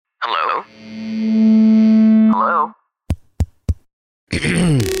Hello? Hello?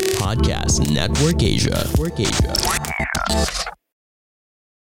 Podcast Network Asia.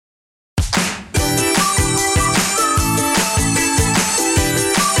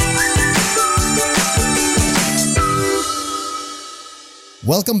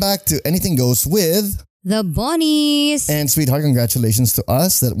 Welcome back to Anything Goes with The Bonnies. and sweetheart, congratulations to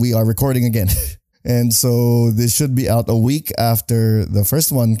us that we are recording again. And so this should be out a week after the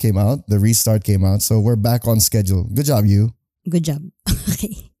first one came out, the restart came out. So we're back on schedule. Good job, you. Good job.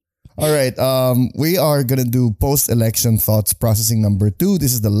 Okay. All right. We are gonna do post-election thoughts processing number 2.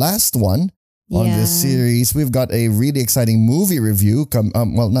 This is the last one on this series. We've got a really exciting movie review.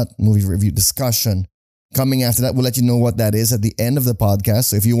 Not movie review, discussion coming after that. We'll let you know what that is at the end of the podcast.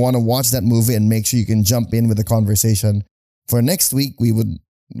 So if you want to watch that movie and make sure you can jump in with the conversation for next week, we would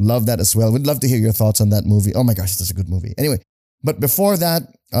love that as well. We'd love to hear your thoughts on that movie. Oh my gosh, it's such a good movie. Anyway, but before that,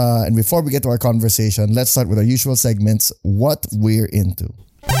 and before we get to our conversation, let's start with our usual segments, What We're Into.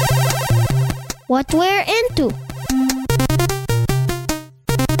 What we're into.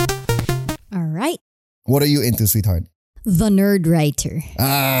 All right. What are you into, sweetheart? The Nerd Writer.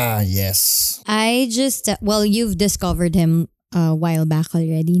 Ah, yes. I just, you've discovered him a while back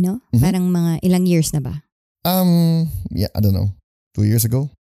already, no? Mhm. Parang mga ilang years na ba? Yeah, I don't know. 2 years ago?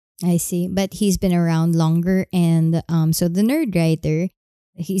 I see. But he's been around longer. And so The Nerd Writer,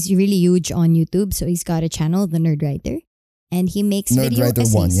 he's really huge on YouTube. So he's got a channel, The Nerd Writer. And he makes Nerd video Writer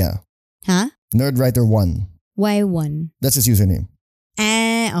essays. 1, yeah. Huh? Nerd Writer 1. Why one? That's his username.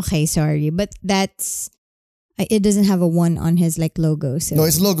 Okay, sorry. But it doesn't have a one on his logo. So. No,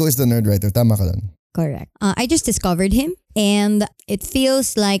 his logo is the Nerd Writer. Tama ka dun. Correct. I just discovered him and it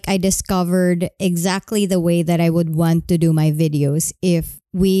feels like I discovered exactly the way that I would want to do my videos if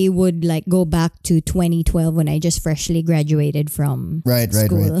we would go back to 2012 when I just freshly graduated from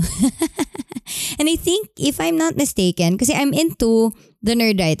school. And I think if I'm not mistaken, kasi I'm into the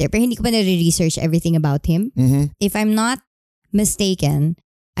Nerd Writer pero hindi ko pa na-research everything about him. Mm-hmm. If I'm not mistaken,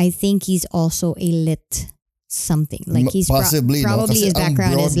 I think he's also a lit something. He's possibly probably his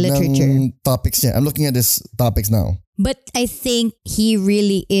background is literature. Topics niya. I'm looking at his topics now. But I think he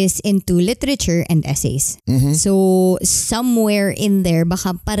really is into literature and essays. Mm-hmm. So somewhere in there,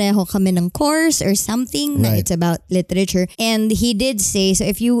 baka pareho kami ng course or something na Right. it's about literature. And he did say, so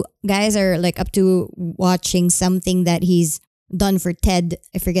if you guys are up to watching something that he's done for TED,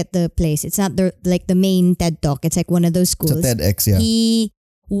 I forget the place. It's not the main TED Talk. It's one of those schools. It's a TEDx, yeah. He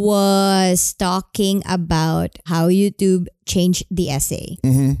was talking about how YouTube changed the essay.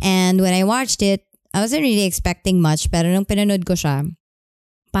 Mm-hmm. And when I watched it, I wasn't really expecting much, pero nung pinanood ko siya,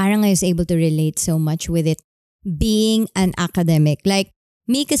 parang I was able to relate so much with it being an academic.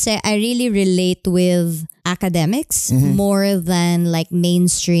 Me kasi, I really relate with academics Mhm. more than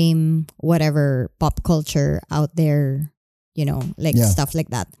mainstream, whatever, pop culture out there, Yeah. stuff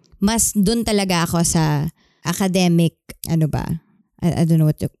like that. Mas dun talaga ako sa academic, I don't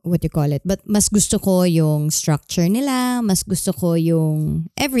know what you call it, but mas gusto ko yung structure nila, mas gusto ko yung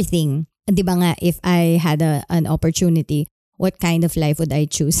everything. Di ba nga, if I had an opportunity, what kind of life would I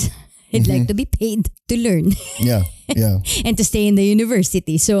choose? I'd like to be paid to learn Yeah, yeah. and to stay in the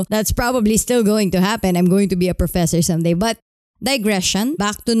university. So that's probably still going to happen. I'm going to be a professor someday. But digression,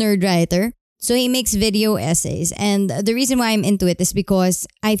 back to Nerd Writer. So he makes video essays. And the reason why I'm into it is because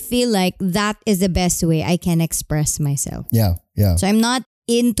I feel like that is the best way I can express myself. Yeah, yeah. So I'm not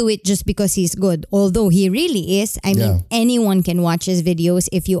into it just because he's good. Although he really is. I mean, Yeah. anyone can watch his videos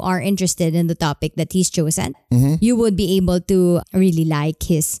if you are interested in the topic that he's chosen. Mm-hmm. You would be able to really like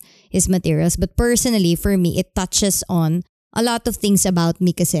his materials. But personally, for me, it touches on a lot of things about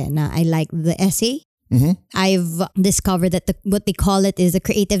me kasi na I like the essay. Mm-hmm. I've discovered that what they call it is the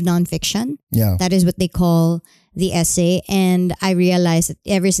creative nonfiction. Yeah. That is what they call the essay. And I realized that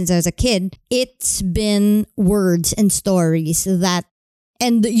ever since I was a kid, it's been words and stories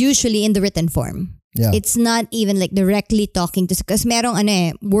and usually in the written form. Yeah. It's not even directly talking to, because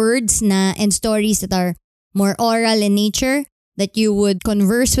merong words and stories that are more oral in nature that you would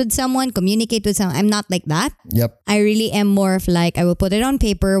converse with someone, communicate with someone. I'm not like that. Yep. I really am more of I will put it on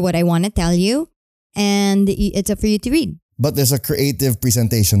paper, what I want to tell you, and it's up for you to read. But there's a creative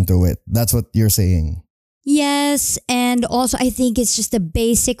presentation to it. That's what you're saying. Yes, and also I think it's just the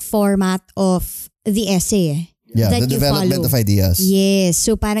basic format of the essay. Yeah, that the you development follow. of ideas. Yes,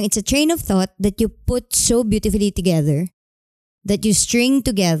 so parang it's a train of thought that you put so beautifully together, that you string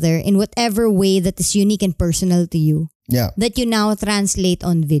together in whatever way that is unique and personal to you, Yeah. that you now translate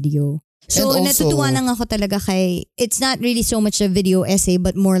on video. So And also- natutuwa lang ako talaga kay, it's not really so much a video essay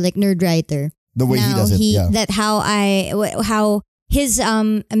but more like Nerd Writer. The way he Now does it. Yeah. that how his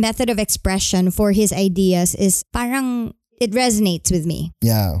method of expression for his ideas is parang it resonates with me.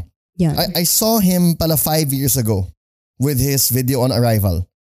 Yeah. Yeah. I saw him pala 5 years ago with his video on Arrival.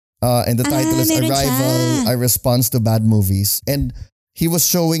 And the title is meron Arrival, siya. A Response to Bad Movies. And he was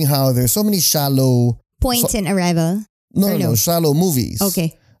showing how there's so many shallow, Points in Arrival. Or no? shallow movies.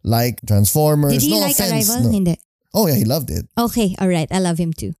 Okay. Like Transformers. Did he no like offense, Arrival? no. Hindi. Oh yeah, he loved it. Okay, all right. I love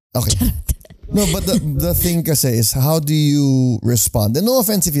him too. Okay. No, but the thing kasi is how do you respond? And no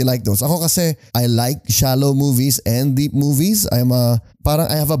offense if you like those. Ako kasi, I like shallow movies and deep movies. I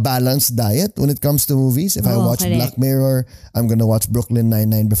have a balanced diet when it comes to movies. If I watch correct. Black Mirror, I'm gonna watch Brooklyn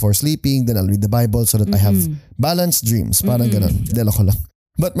Nine-Nine before sleeping. Then I'll read the Bible so that I have balanced dreams. Parang ganun. Dela ko lang.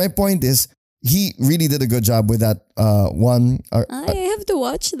 But my point is, he really did a good job with that one. I have to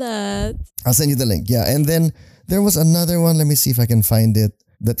watch that. I'll send you the link. Yeah. And then there was another one. Let me see if I can find it.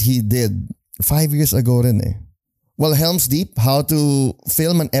 That he did 5 years ago rin eh. Well, Helm's Deep, how to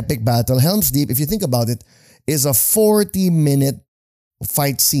film an epic battle. Helm's Deep, if you think about it, is a 40-minute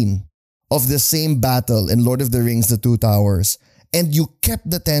fight scene of the same battle in Lord of the Rings, The Two Towers. And you kept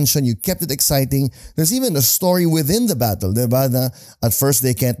the tension, you kept it exciting. There's even a story within the battle. Diba? Na at first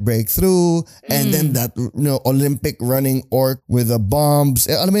they can't break through. And then that Olympic running orc with the bombs.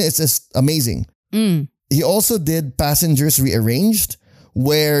 I mean, it's just amazing. He also did Passengers Rearranged,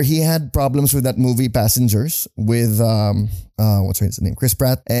 where he had problems with that movie Passengers with what's her name? Chris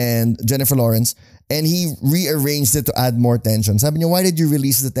Pratt and Jennifer Lawrence, and he rearranged it to add more tension. Sabi niya, why did you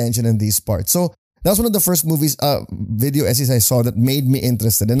release the tension in these parts? So that was one of the first movies, video essays I saw that made me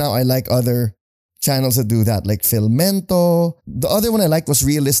interested, and now I like other channels that do that, like Filmento. The other one I liked was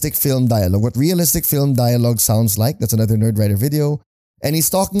Realistic Film Dialogue. What Realistic Film Dialogue sounds like, that's another Nerdwriter video, and he's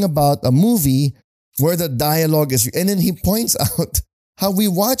talking about a movie where the dialogue is, and then he points out how we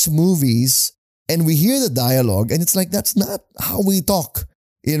watch movies and we hear the dialogue and it's like, that's not how we talk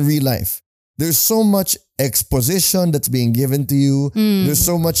in real life. There's so much exposition that's being given to you. There's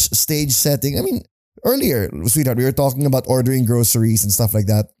so much stage setting. I mean, earlier, sweetheart, we were talking about ordering groceries and stuff like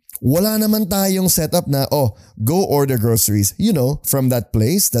that. Wala naman tayong setup na, go order groceries. You know, from that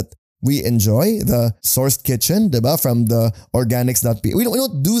place that we enjoy, the Sourced Kitchen, diba? From the organics.p. We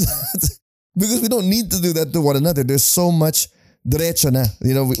don't do that because we don't need to do that to one another. There's so much derecho na.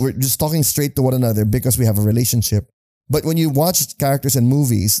 You know, we're just talking straight to one another because we have a relationship. But when you watch characters in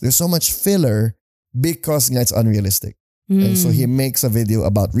movies, there's so much filler because it's unrealistic. And so he makes a video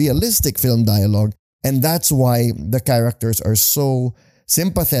about realistic film dialogue. And that's why the characters are so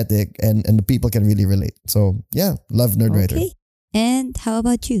sympathetic and the people can really relate. So yeah, love Nerdwriter. Okay. And how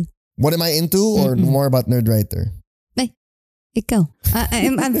about you? What am I into or more about Nerdwriter? Ikaw.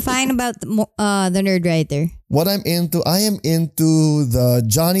 I'm fine about the Nerdwriter. What I'm into, I am into the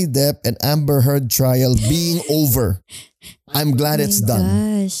Johnny Depp and Amber Heard trial being over. I'm glad it's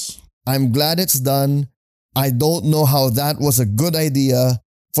done. Gosh. I'm glad it's done. I don't know how that was a good idea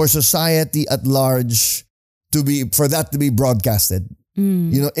for society at large for that to be broadcasted.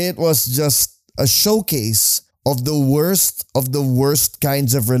 You know, it was just a showcase of the worst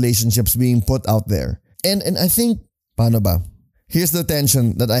kinds of relationships being put out there. And I think, paano ba? Here's the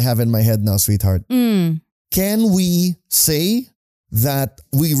tension that I have in my head now, sweetheart. Can we say that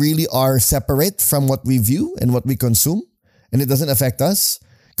we really are separate from what we view and what we consume and it doesn't affect us?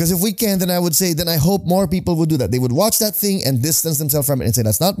 Because if we can, then I would say, then I hope more people would do that. They would watch that thing and distance themselves from it and say,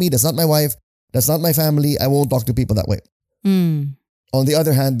 that's not me, that's not my wife, that's not my family. I won't talk to people that way. On the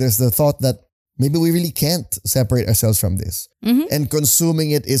other hand, there's the thought that maybe we really can't separate ourselves from this. And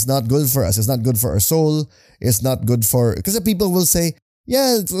consuming it is not good for us. It's not good for our soul. It's not good for... Because the people will say,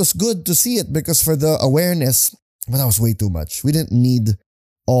 yeah, it was good to see it because for the awareness, but that was way too much. We didn't need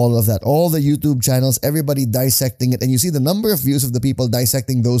all of that. All the YouTube channels, everybody dissecting it. And you see the number of views of the people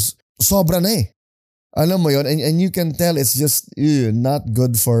dissecting those, sobra na eh. Alam mo yun? And you can tell it's just not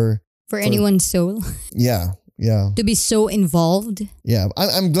good for anyone's soul. Yeah. To be so involved. Yeah.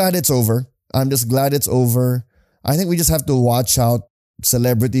 I'm glad it's over. I'm just glad it's over. I think we just have to watch out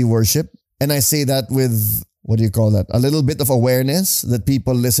celebrity worship. And I say that with, what do you call that? A little bit of awareness that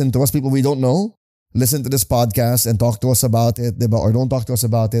people listen to us, people we don't know, listen to this podcast and talk to us about it, diba? Or don't talk to us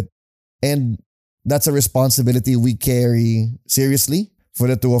about it. And that's a responsibility we carry seriously for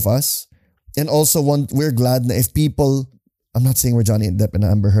the two of us. And also we're glad that if people, I'm not saying we're Johnny Depp and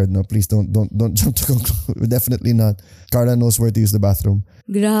Amber Heard. No, please don't jump to conclusion. We're definitely not. Carla knows where to use the bathroom.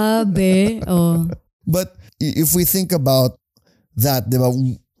 Grabe. Oh. But if we think about that,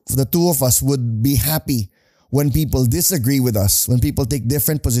 diba, the two of us would be happy when people disagree with us, when people take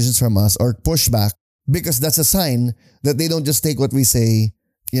different positions from us or push back, because that's a sign that they don't just take what we say,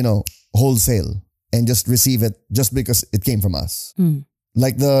 wholesale. and just receive it just because it came from us.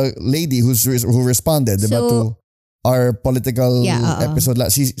 Like the lady who responded diba, to our political episode.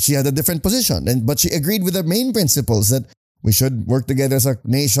 She had a different position, but she agreed with the main principles that we should work together as a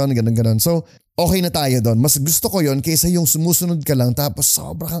nation, ganun. So, okay na tayo doon. Mas gusto ko yon kaysa yung sumusunod ka lang tapos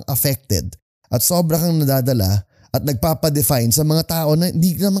sobra kang affected at sobra kang nadadala at nagpapadefine sa mga tao na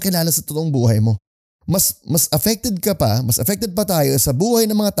hindi ka naman kilala sa totoong buhay mo. Mas affected ka pa, mas affected pa tayo sa buhay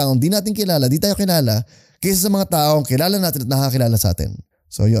ng mga taong di natin kilala, di tayo kilala, kaysa sa mga taong kilala natin at nakakilala sa atin.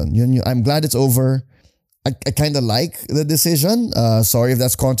 So yun. I'm glad it's over. I kind of like the decision. Sorry if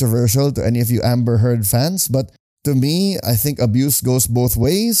that's controversial to any of you Amber Heard fans, but to me, I think abuse goes both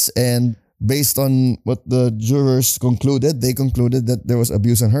ways, and based on what the jurors concluded, they concluded that there was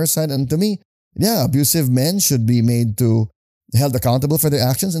abuse on her side, and to me, yeah, abusive men should be made to held accountable for their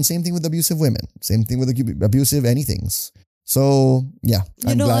actions, and same thing with abusive women. Same thing with abusive anythings. So, yeah,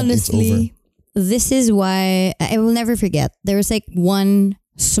 I'm glad honestly, it's over. This is why I will never forget. There was like one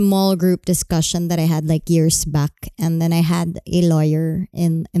small group discussion that I had like years back, and then I had a lawyer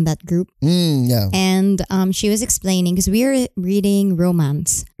in that group. Yeah. And she was explaining, because we were reading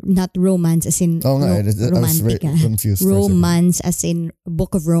romance, not romance as in I was very confused. Romance as in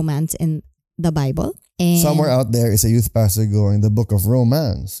book of romance in the Bible. And somewhere out there is a youth pastor going, the book of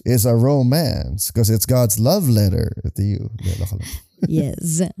romance is a romance because it's God's love letter to you.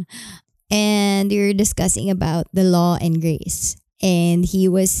 Yes. And we were discussing about the law and grace. And she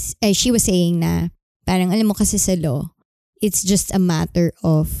was saying na, parang alam mo kasi sa law, it's just a matter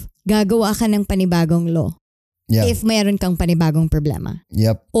of gagawa ka ng panibagong law. Yeah. If mayroon kang panibagong problema.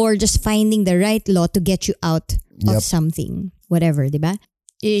 Yep. Or just finding the right law to get you out of something. Whatever, diba?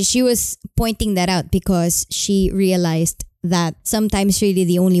 She was pointing that out because she realized that sometimes really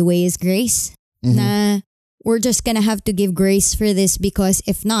the only way is grace. Na we're just gonna have to give grace for this, because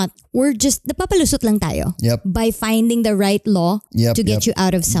if not, we're just napapalusot lang tayo. Yep. By finding the right law to get you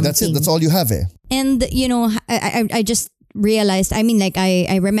out of something. That's it. That's all you have, eh? And you know, I just realized. I mean, like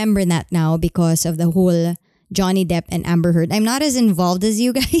I remember that now because of the whole Johnny Depp and Amber Heard. I'm not as involved as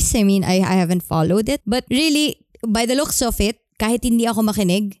you guys. I mean, I haven't followed it, but really, by the looks of it, kahit hindi ako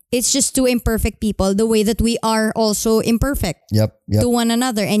makinig, it's just two imperfect people, the way that we are also imperfect to one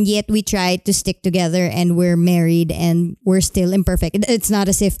another, and yet we try to stick together, and we're married and we're still imperfect. It's not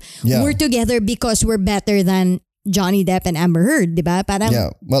as if we're together because we're better than Johnny Depp and Amber Heard, diba? Parang,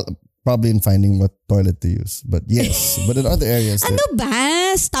 well, probably in finding what toilet to use, but yes, but in other areas. Ano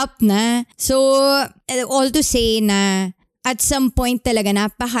ba? Stop na. So, all to say na at some point talaga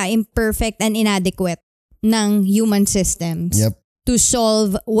napaka-imperfect and inadequate ng human systems to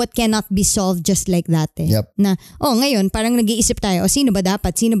solve what cannot be solved just like that. Na, ngayon, parang nag-iisip tayo, sino ba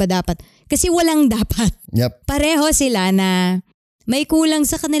dapat? Kasi walang dapat. Pareho sila na may kulang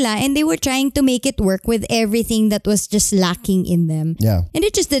sa kanila, and they were trying to make it work with everything that was just lacking in them. And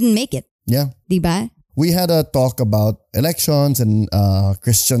it just didn't make it. Diba? We had a talk about elections and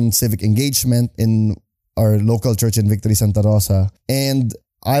Christian civic engagement in our local church in Victory Santa Rosa. And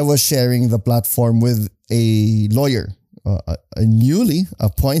I was sharing the platform with a lawyer, a newly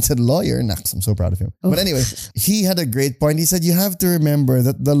appointed lawyer. Nax, I'm so proud of him. But anyway, he had a great point. He said, you have to remember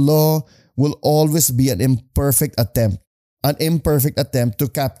that the law will always be an imperfect attempt to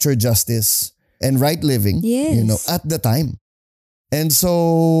capture justice and right living, at the time. And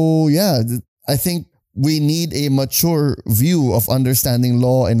so, I think we need a mature view of understanding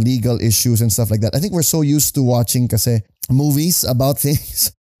law and legal issues and stuff like that. I think we're so used to watching kasi movies about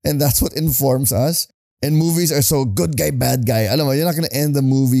things, and that's what informs us. And movies are so good guy, bad guy. Alam mo, you're not gonna end the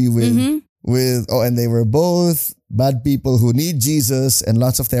movie with and they were both bad people who need Jesus and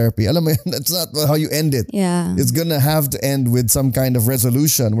lots of therapy. Alam mo, that's not how you end it. Yeah. It's gonna have to end with some kind of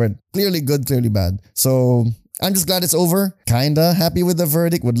resolution where clearly good, clearly bad. So I'm just glad it's over. Kinda happy with the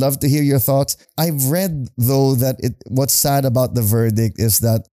verdict. Would love to hear your thoughts. I've read though that what's sad about the verdict is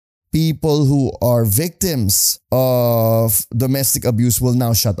that people who are victims of domestic abuse will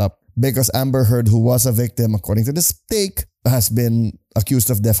now shut up. Because Amber Heard, who was a victim, according to the stake, has been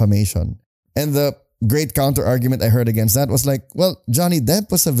accused of defamation. And the great counter argument I heard against that was like, well, Johnny Depp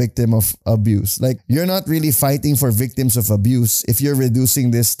was a victim of abuse. Like, you're not really fighting for victims of abuse if you're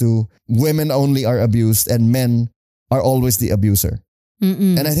reducing this to women only are abused and men are always the abuser.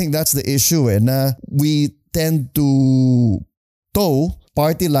 And I think that's the issue. And we tend to toe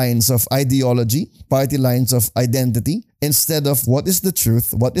party lines of ideology, party lines of identity, instead of what is the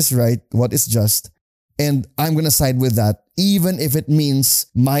truth, what is right, what is just. And I'm going to side with that, even if it means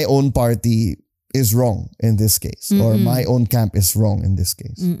my own party is wrong in this case, or my own camp is wrong in this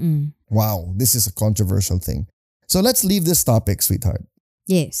case. Wow, this is a controversial thing. So let's leave this topic, sweetheart.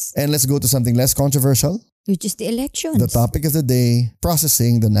 Yes. And let's go to something less controversial. Which is the elections. The topic of the day,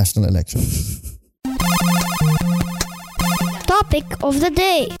 processing the national election. Topic of the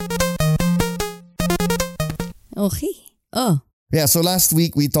day. Okay. Oh. Yeah, so last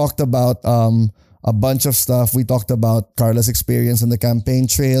week we talked about a bunch of stuff. We talked about Carla's experience on the campaign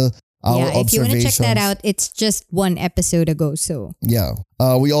trail, our yeah, if you want to check that observations. out, it's just one episode ago. So Yeah.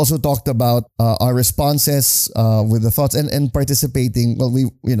 We also talked about our responses with the thoughts and participating. Well,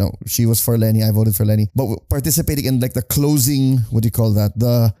 she was for Lenny, I voted for Lenny. But participating in like the closing, what do you call that?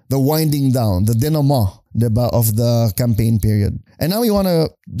 The winding down, the denouement, diba, of the campaign period. And now we want to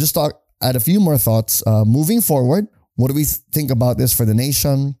just add a few more thoughts. Moving forward, what do we think about this for the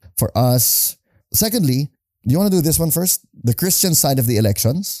nation, for us? Secondly, do you want to do this one first? The Christian side of the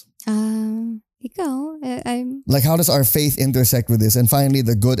elections. ikaw, I'm... Like, how does our faith intersect with this? And finally,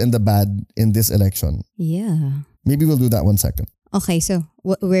 the good and the bad in this election. Yeah. Maybe we'll do that one second. Okay, so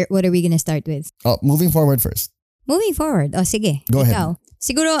what are we gonna start with? Moving forward first. Moving forward. Sige. Go ahead. Ikaw.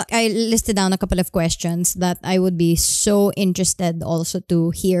 Siguro, I listed down a couple of questions that I would be so interested also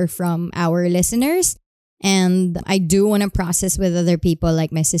to hear from our listeners. And I do want to process with other people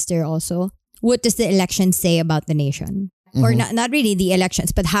like my sister also. What does the election say about the nation? Or not really the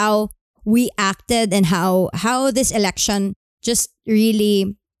elections, but how we acted and how this election just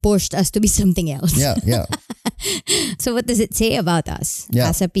really pushed us to be something else. Yeah, yeah. So what does it say about us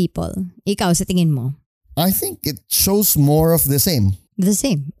as a people? Ikaw, sa tingin mo? I think it shows more of the same. The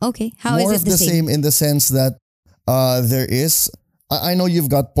same. Okay. How more is it of the same in the sense that there is... I know you've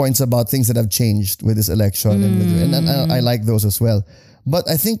got points about things that have changed with this election and I like those as well.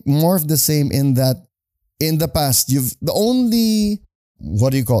 But I think more of the same in that in the past, the only,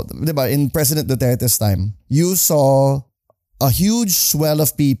 what do you call it? Diba? In President Duterte's time, you saw a huge swell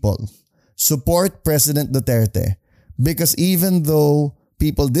of people support President Duterte because even though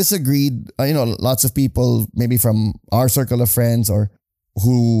people disagreed, lots of people maybe from our circle of friends or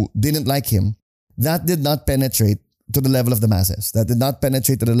who didn't like him, that did not penetrate to the level of the masses. That did not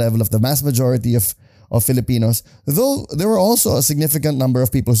penetrate to the level of the mass majority of Filipinos, though there were also a significant number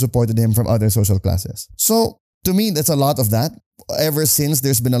of people who supported him from other social classes. So, to me, that's a lot of that. Ever since,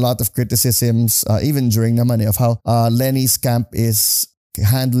 there's been a lot of criticisms, even during naman of how Lenny's camp is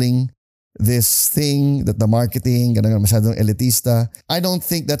handling this thing, that the marketing, masyadong elitista. I don't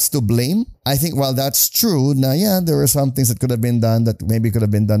think that's to blame. I think while that's true, there were some things that could have been done that maybe could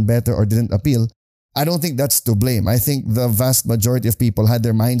have been done better or didn't appeal. I don't think that's to blame. I think the vast majority of people had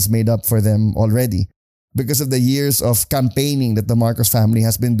their minds made up for them already because of the years of campaigning that the Marcos family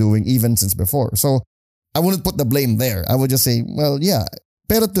has been doing even since before. So I wouldn't put the blame there. I would just say, well, yeah.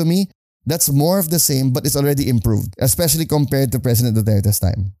 Pero to me, that's more of the same, but it's already improved, especially compared to President Duterte's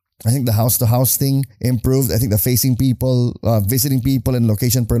time. I think the house-to-house thing improved. I think the facing people, visiting people and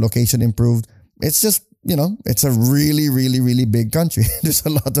location per location improved. It's just, it's a really, really, really big country. There's a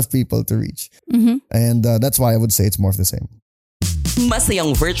lot of people to reach. And that's why I would say it's more of the same.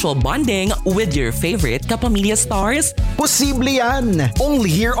 Masayang virtual bonding with your favorite Kapamilya stars? Posible yan!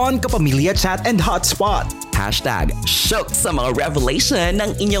 Only here on Kapamilya Chat and Hotspot. #shock sa mga revelation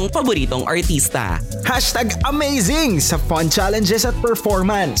ng inyong paboritong artista. #amazing sa fun challenges at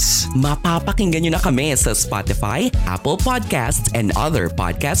performance. Mapapakinggan nyo na kami sa Spotify, Apple Podcasts, and other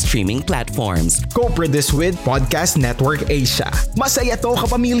podcast streaming platforms. Co-produced with Podcast Network Asia. Masaya to,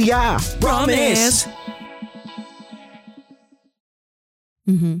 Kapamilya! Promise!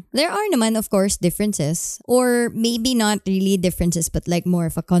 There are naman, of course, differences. Or maybe not really differences, but like more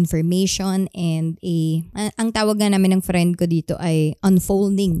of a confirmation and ang tawag nga namin ng friend ko dito ay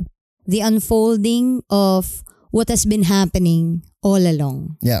unfolding. The unfolding of what has been happening all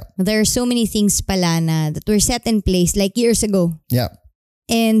along. Yeah. There are so many things pala na that were set in place like years ago. Yeah.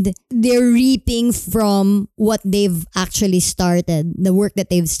 And they're reaping from what they've actually started, the work that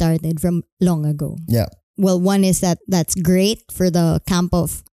they've started from long ago. Yeah. Well, one is that's great for the camp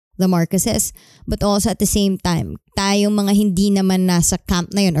of the Marcoses, but also at the same time, tayong mga hindi naman nasa camp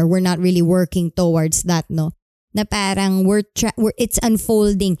na yun or we're not really working towards that, no? Na parang it's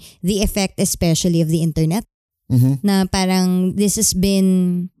unfolding the effect especially of the internet. Na parang this has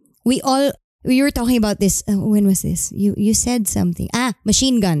been, we were talking about this, when was this? You said something.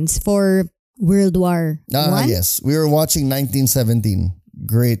 Machine guns for World War I? Yes. We were watching 1917.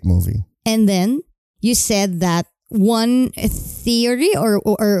 Great movie. And then, you said that one theory or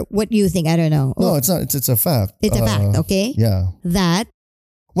what do you think? I don't know. No, it's not. It's a fact. It's a fact, okay? Yeah. That?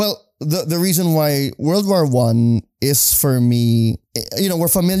 Well, the reason why World War I is for me, we're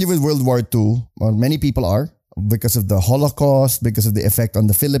familiar with World War II. Well, many people are because of the Holocaust, because of the effect on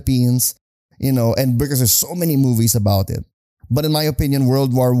the Philippines, and because there's so many movies about it. But in my opinion,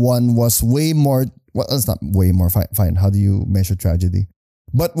 World War I was way more, well, it's not way more, fine. How do you measure tragedy?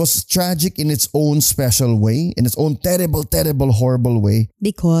 But was tragic in its own special way, in its own terrible, terrible, horrible way.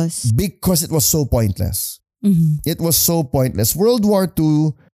 Because it was so pointless. It was so pointless. World War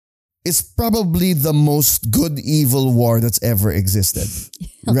II is probably the most good evil war that's ever existed.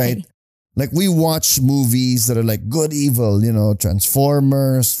 Right? Like we watch movies that are like good evil,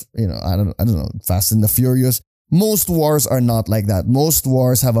 Transformers, I don't know, Fast and the Furious. Most wars are not like that. Most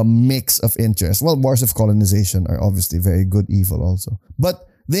wars have a mix of interests. Well, wars of colonization are obviously very good evil also. But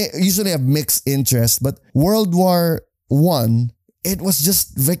they usually have mixed interests. But World War I, it was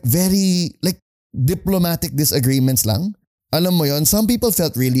just like very diplomatic disagreements lang. Alam mo yon, some people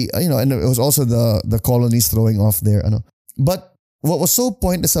felt really, and it was also the colonies throwing off their, But what was so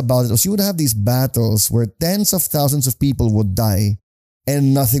pointless about it was you would have these battles where tens of thousands of people would die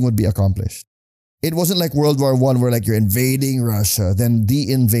and nothing would be accomplished. It wasn't like World War I where like you're invading Russia, then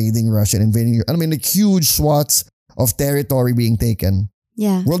de-invading Russia and invading, huge swaths of territory being taken.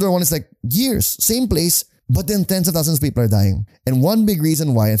 Yeah. World War I is like years, same place, but then tens of thousands of people are dying. And one big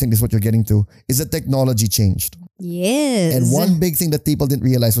reason why, I think this is what you're getting to, is that technology changed. Yes. And one big thing that people didn't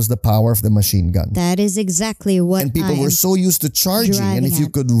realize was the power of the machine gun. That is exactly what And people were so used to charging. And if you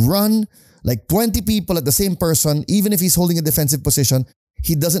could run like 20 people at the same person, even if he's holding a defensive position,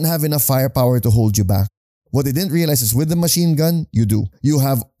 he doesn't have enough firepower to hold you back. What they didn't realize is with the machine gun, you do. You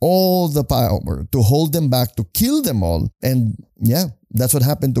have all the power to hold them back, to kill them all. And yeah, that's what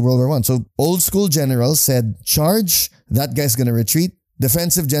happened to World War I. So old school generals said, charge, that guy's going to retreat.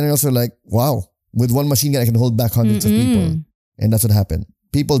 Defensive generals were like, wow, with one machine gun, I can hold back hundreds of people. And that's what happened.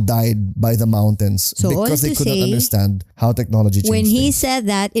 People died by the mountains because they could not understand how technology changed. When he said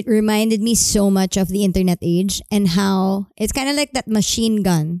that, it reminded me so much of the internet age and how it's kind of like that machine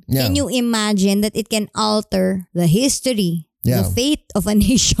gun. Yeah. Can you imagine that it can alter the history, the fate of a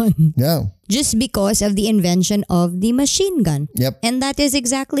nation? Yeah. Just because of the invention of the machine gun. Yep. And that is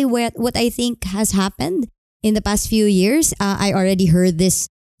exactly what I think has happened in the past few years. I already heard this.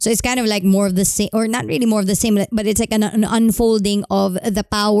 So it's kind of like more of the same, or not really more of the same, but it's like an unfolding of the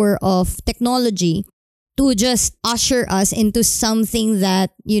power of technology to just usher us into something that,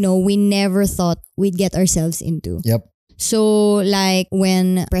 we never thought we'd get ourselves into. Yep. So like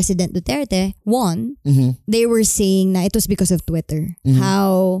when President Duterte won, they were saying na it was because of Twitter.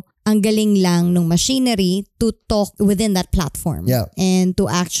 How ang galing lang ng machinery to talk within that platform. Yeah. And to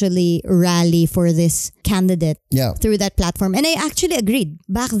actually rally for this candidate through that platform. And I actually agreed.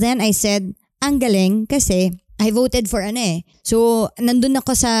 Back then I said, ang galing kasi I voted for So nandun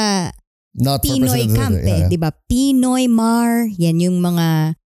ako sa Not Pinoy camp diba? Pinoy, Mar, yan yung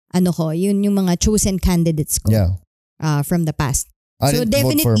mga yun yung mga chosen candidates ko. Yeah. From the past. I So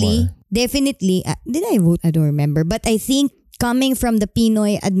didn't vote for Mar. definitely, did I vote? I don't remember. But I think coming from the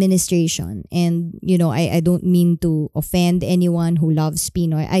Pinoy administration, and I don't mean to offend anyone who loves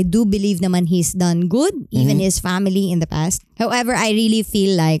Pinoy. I do believe naman he's done good, even his family in the past. However, I really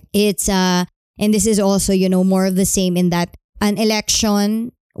feel like it's, and this is also, more of the same in that an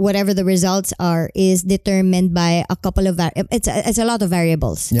election, whatever the results are, is determined by a couple of it's a lot of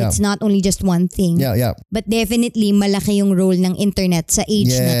variables. Yeah. It's not only just one thing. Yeah. But definitely malaki yung role ng internet sa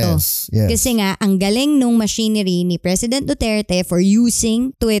age na to. Yes. Kasi nga ang galing nung machinery ni President Duterte for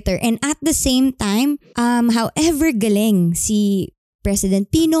using Twitter, and at the same time, however galing si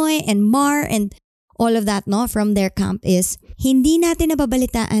President Pinoy and Mar and all of that from their camp is hindi natin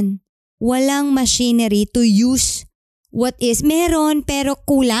nababalitaan. Walang machinery to use what is meron pero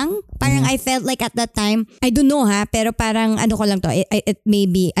kulang. Parang I felt like at that time, I don't know pero parang ko lang to. I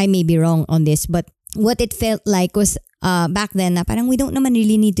may be wrong on this, but what it felt like was back then na parang we don't naman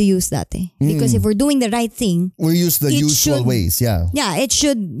really need to use that because if we're doing the right thing, we use the usual ways. Yeah, it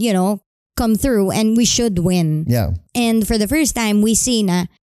should come through and we should win. Yeah. And for the first time we see na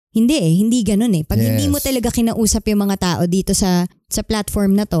hindi ganun Pag hindi mo talaga kinausap yung mga tao dito sa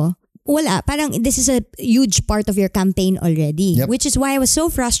platform na to, wala. Parang this is a huge part of your campaign already. Yep. Which is why I was so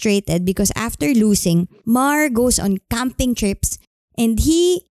frustrated because after losing, Mar goes on camping trips and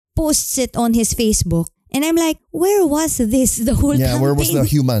he posts it on his Facebook. And I'm like, where was this the whole campaign? Where was the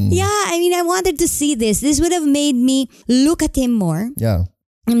human? Yeah, I wanted to see this. This would have made me look at him more. Yeah.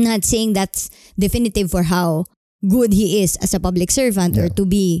 I'm not saying that's definitive for how good he is as a public servant or to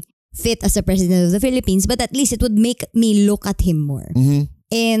be fit as a president of the Philippines, but at least it would make me look at him more.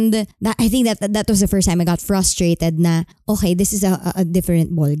 And I think that was the first time I got frustrated na, okay, this is a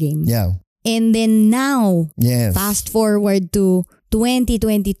different ball game. Yeah. And then now, Yes. fast forward to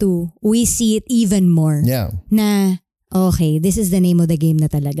 2022, we see it even more. Yeah. Na, okay, this is the name of the game na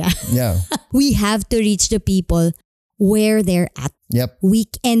talaga. Yeah. We have to reach the people where they're at. Yep.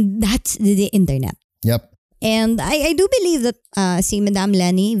 And that's the internet. Yep. And I do believe that si Madam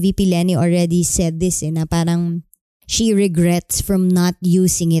Lenny, VP Lenny already said this na parang she regrets from not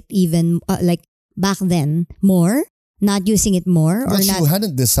using it even like back then more, not using it more or But she not.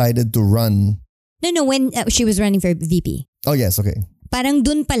 hadn't decided to run. No, when she was running for VP. Oh yes, okay. Parang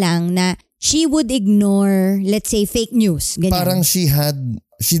dun pa lang na she would ignore, let's say, fake news. Ganyan. Parang she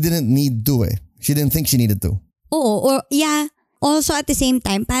didn't need to She didn't think she needed to. Oo, or yeah. Also at the same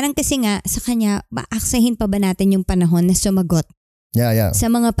time, parang kasi nga sa kanya, aksahin pa ba natin yung panahon na sumagot Yeah. sa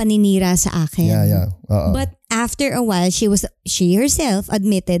mga paninira sa akin? Yeah. But after a while, she herself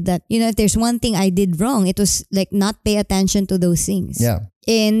admitted that, if there's one thing I did wrong, it was like not pay attention to those things. Yeah.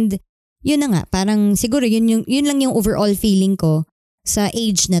 And yun na nga, parang siguro yun lang yung overall feeling ko sa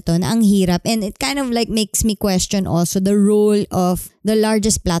age na to, na ang hirap. And it kind of like makes me question also the role of the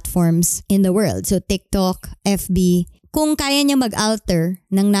largest platforms in the world. So TikTok, FB, kung kaya niya mag-alter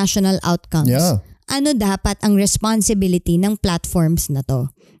ng national outcomes, ano dapat ang responsibility ng platforms na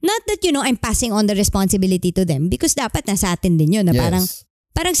to? Not that, I'm passing on the responsibility to them because dapat nasa atin din yun. Na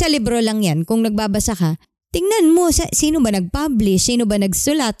parang sa libro lang yan. Kung nagbabasa ka, tingnan mo, sino ba nag-publish? Sino ba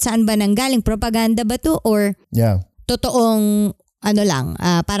nagsulat? Saan ba nanggaling? Propaganda ba to? Or totoong,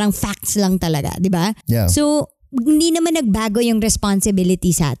 parang facts lang talaga, di ba? Yeah. So, hindi naman nagbago yung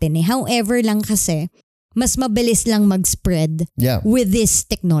responsibility sa atin. However lang kasi, mas mabilis lang mag-spread with this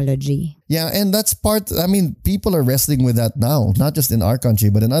technology. Yeah, and that's people are wrestling with that now, not just in our country,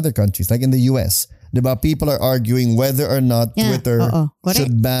 but in other countries, like in the US. Diba? People are arguing whether or not Twitter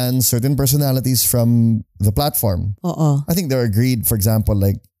should ban certain personalities from the platform. I think they're agreed, for example,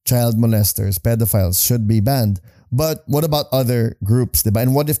 like child molesters, pedophiles should be banned. But what about other groups? Diba?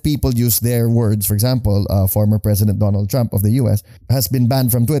 And what if people use their words? For example, former President Donald Trump of the US has been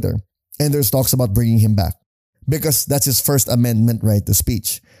banned from Twitter. And there's talks about bringing him back because that's his First Amendment right to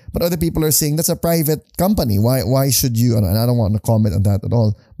speech. But other people are saying that's a private company. Why should you? And I don't want to comment on that at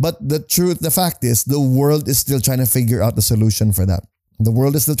all. But the fact is, the world is still trying to figure out the solution for that. The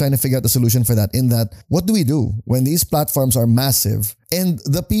world is still trying to figure out the solution for that. In that, what do we do when these platforms are massive and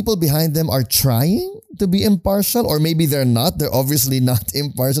the people behind them are trying to be impartial, or maybe they're not? They're obviously not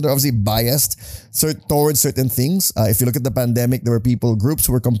impartial. They're obviously biased towards certain things. If you look at the pandemic, there were groups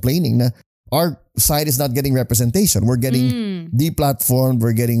who were complaining na our side is not getting representation. We're getting deplatformed.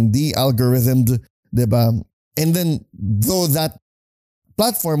 We're getting de-algorithmed. Diba? And then, though that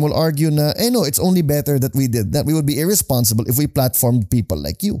platform will argue na, no, it's only better that we did that. We would be irresponsible if we platformed people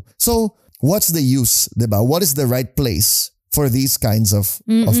like you. So, what's the use? Diba? What is the right place for these kinds of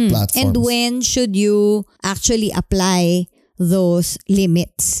platforms? And when should you actually apply those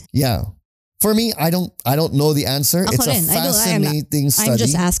limits? Yeah. For me, I don't know the answer. It's a fascinating study. I'm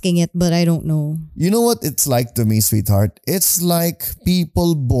just asking it, but I don't know. You know what it's like to me, sweetheart? It's like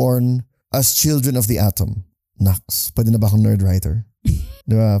people born as children of the atom. Naks, pwede na ba akong nerd writer?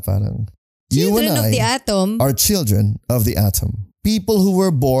 Diba? Parang, children of the atom are children of the atom. People who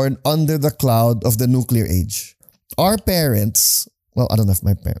were born under the cloud of the nuclear age. Our parents, well, I don't know if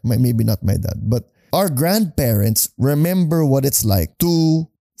maybe not my dad, but our grandparents remember what it's like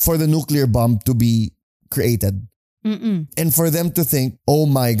for the nuclear bomb to be created. And for them to think, oh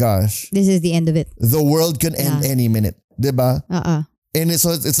my gosh, this is the end of it. The world can end any minute. Diba? And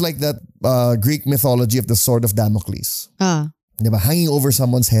it's like that Greek mythology of the sword of Damocles. Diba? Hanging over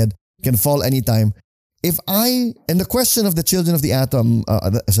someone's head, can fall anytime. And the question of the children of the atom,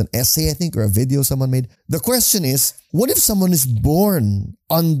 as an essay, I think, or a video someone made, the question is, what if someone is born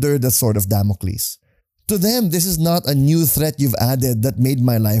under the sword of Damocles? To them, this is not a new threat you've added that made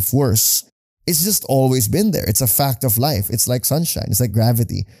my life worse. It's just always been there. It's a fact of life. It's like sunshine. It's like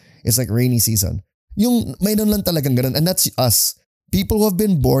gravity. It's like rainy season. Yung mayroon lang talagang ganun. And that's us. People who have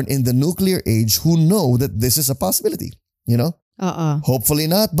been born in the nuclear age who know that this is a possibility. You know? Hopefully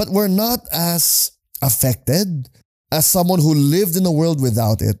not. But we're not as affected as someone who lived in a world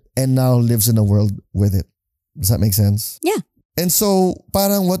without it and now lives in a world with it. Does that make sense? Yeah. And so,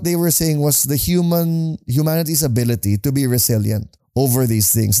 parang what they were saying was the humanity's ability to be resilient over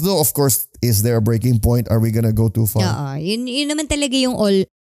these things. Though, of course, is there a breaking point? Are we gonna go too far? Yun naman talaga yung all.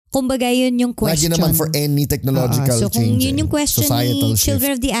 Kumbaga yun yung question. Lagi naman for any technological so change. Kung yun yung question ni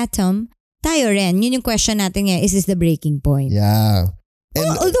Children of the Atom, tayo rin. Yun yung question natin ngayon. Is this the breaking point? Yeah. And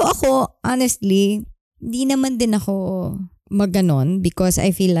although ako, honestly, di naman din ako maganon because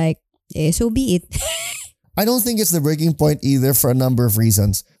I feel like, so be it. I don't think it's the breaking point either for a number of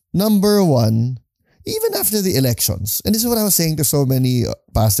reasons. Number one, even after the elections, and this is what I was saying to so many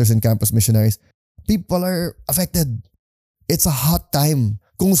pastors and campus missionaries, people are affected. It's a hot time.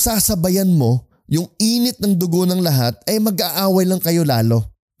 Kung sasabayan mo yung init ng dugo ng lahat, ay mag-aaway lang kayo lalo.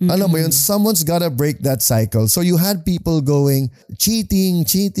 Alam mo yun, someone's gotta break that cycle. So you had people going, cheating,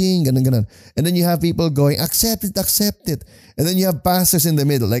 ganun. And then you have people going, accept it. And then you have pastors in the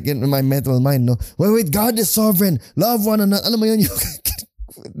middle, like in my mental mind, no? Wait, God is sovereign. Love one another. Alam mo yun,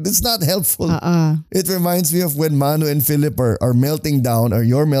 it's not helpful. It reminds me of when Manu and Philip are melting down, or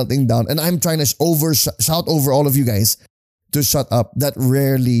you're melting down, and I'm trying to shout over all of you guys to shut up. That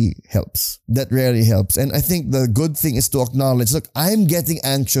rarely helps. And I think the good thing is to acknowledge, look, I'm getting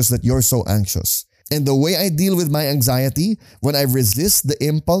anxious that you're so anxious. And the way I deal with my anxiety, when I resist the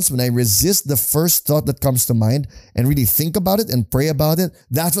impulse, when I resist the first thought that comes to mind and really think about it and pray about it,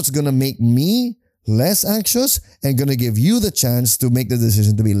 that's what's going to make me less anxious and going to give you the chance to make the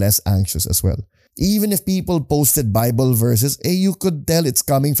decision to be less anxious as well. Even if people posted Bible verses, you could tell it's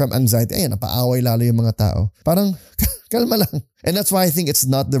coming from anxiety. Napaaway lalo yung mga tao. Parang, kalma lang. And that's why I think it's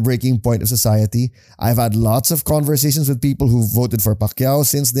not the breaking point of society. I've had lots of conversations with people who voted for Pacquiao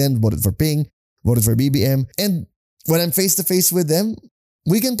since then, voted for Ping, voted for BBM. And when I'm face to face with them,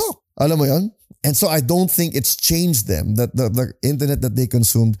 we can talk. Alam mo yun? And so I don't think it's changed them, that the internet that they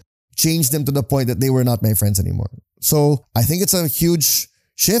consumed changed them to the point that they were not my friends anymore. So I think it's a huge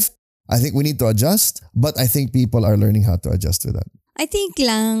shift. I think we need to adjust, but I think people are learning how to adjust to that. I think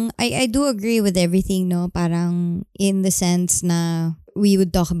lang, I do agree with everything, no? Parang in the sense na we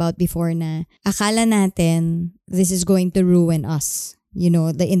would talk about before na akala natin this is going to ruin us. You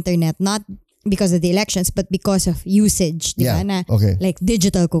know, the internet, not because of the elections, but because of usage. Diba? Yeah, Na, okay. Like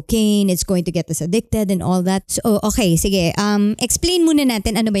digital cocaine, it's going to get us addicted and all that. So, okay, sige. Explain muna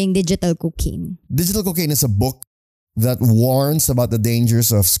natin ano ba yung digital cocaine. Digital cocaine is a book that warns about the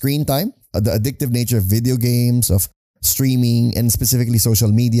dangers of screen time, the addictive nature of video games, of streaming, and specifically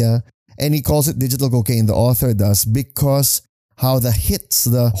social media. And he calls it digital cocaine, the author does, because how the hits,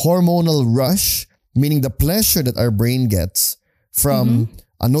 the hormonal rush, meaning the pleasure that our brain gets from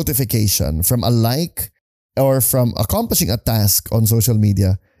a notification, from a like, or from accomplishing a task on social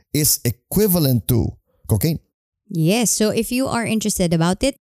media is equivalent to cocaine. Yes, so if you are interested about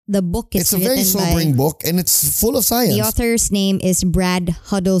it, the book is It's a very sobering book, and it's full of science. The author's name is Brad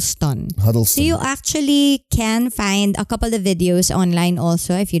Huddleston. So you actually can find a couple of videos online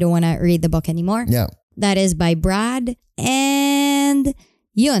also if you don't want to read the book anymore. Yeah. That is by Brad. And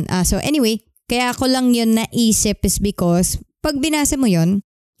yun. So anyway, kaya ko lang yun naisip is because pag binasa mo yun,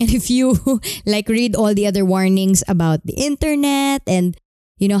 and if you like read all the other warnings about the internet and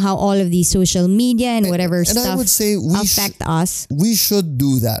you know how all of these social media and whatever stuff I would say affect us. We should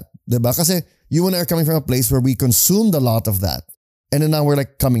do that. Diba? Kasi you and I are coming from a place where we consumed a lot of that. And then now we're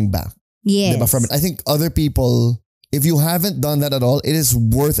like coming back. Yes. Diba? From it. I think other people, if you haven't done that at all, it is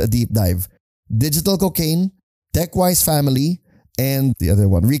worth a deep dive. Digital Cocaine, Tech-Wise Family, and the other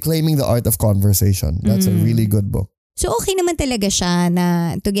one, Reclaiming the Art of Conversation. That's a really good book. So okay naman talaga siya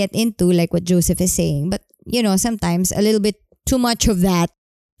na to get into like what Joseph is saying. But you know, sometimes a little bit too much of that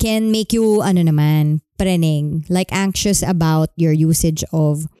can make you praning, like anxious about your usage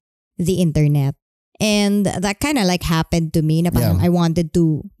of the internet. And that kind of like happened to me na parang I wanted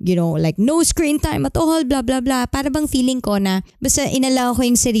to, you know, like no screen time at all, blah, blah, blah. Para bang feeling ko na basta inallow ko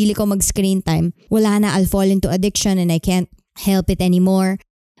yung sarili ko mag-screen time, wala na, I'll fall into addiction and I can't help it anymore.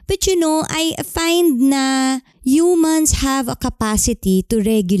 But you know, I find na humans have a capacity to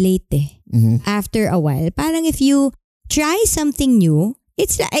regulate after a while. Parang if you try something new,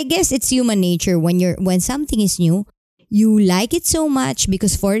 I guess it's human nature when something is new, you like it so much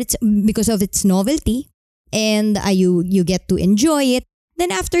because of its novelty and you get to enjoy it.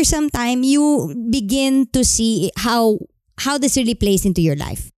 Then after some time, you begin to see how this really plays into your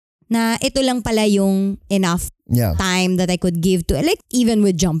life. Na ito lang pala yung enough time that I could give to, like even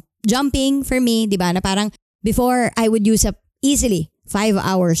with jumping for me, di ba? Na parang before I would use up easily 5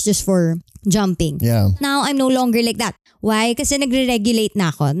 hours just for jumping. Yeah. Now, I'm no longer like that. Why? Kasi nagre-regulate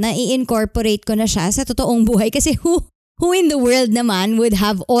na ako. Na-i-incorporate ko na siya sa totoong buhay. Kasi who in the world naman would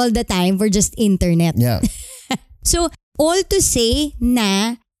have all the time for just internet? Yeah. So, all to say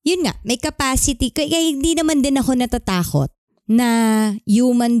na, yun nga, may capacity. Kaya hindi naman din ako natatakot na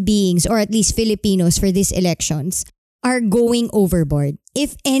human beings, or at least Filipinos for these elections, are going overboard.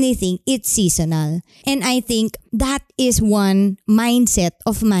 If anything, it's seasonal. And I think that is one mindset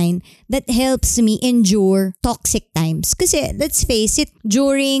of mine that helps me endure toxic times. Kasi let's face it,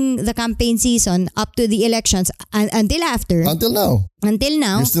 during the campaign season, up to the elections, until after. Until now.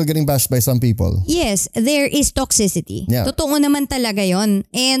 You're still getting bashed by some people. Yes, there is toxicity. Yeah. Totoo naman talaga yon.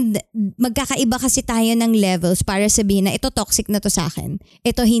 And magkakaiba kasi tayo ng levels para sabihin na ito toxic na to sa akin.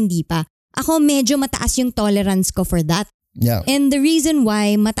 Ito hindi pa. Ako medyo mataas yung tolerance ko for that. Yeah. And the reason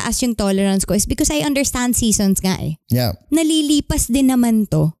why mataas yung tolerance ko is because I understand seasons nga eh. Yeah. Nalilipas din naman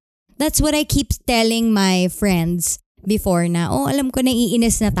to. That's what I keep telling my friends before na, alam ko na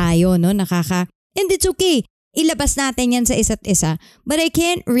iinis na tayo, no? And it's okay. Ilabas natin yan sa isa't isa. But I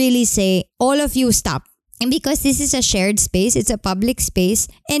can't really say, all of you stop. And because this is a shared space, it's a public space.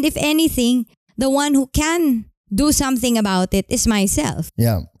 And if anything, the one who can do something about it is myself.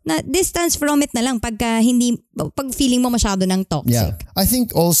 Yeah. Na distance from it na lang pag feeling mo masyado ng toxic. Yeah. I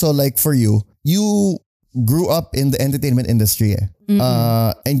think also like for you grew up in the entertainment industry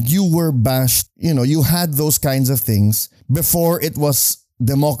and you were bashed, you had those kinds of things before it was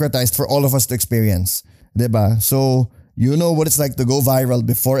democratized for all of us to experience. Diba? So, you know what it's like to go viral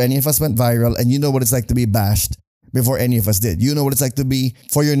before any of us went viral, and you know what it's like to be bashed before any of us did. You know what it's like to be,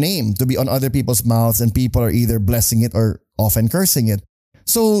 for your name, to be on other people's mouths and people are either blessing it or often cursing it.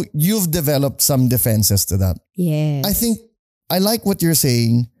 So you've developed some defenses to that. Yes. I think I like what you're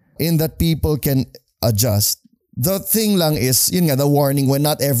saying in that people can adjust. The thing lang is, yun nga, the warning when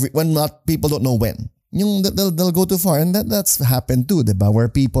not people don't know when. They'll go too far, and that's happened too, diba? Where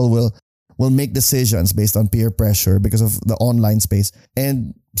people will make decisions based on peer pressure because of the online space.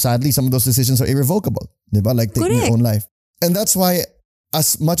 And sadly, some of those decisions are irrevocable, diba? Like taking your own life. And that's why,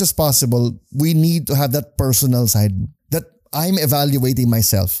 as much as possible, we need to have that personal side that I'm evaluating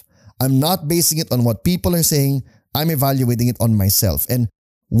myself. I'm not basing it on what people are saying. I'm evaluating it on myself. And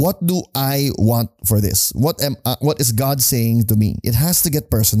what do I want for this? What is God saying to me? It has to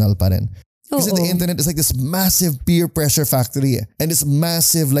get personal pa rin. Because the internet is like this massive peer pressure factory and this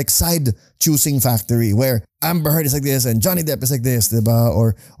massive like side choosing factory where Amber Heard is like this and Johnny Depp is like this, diba?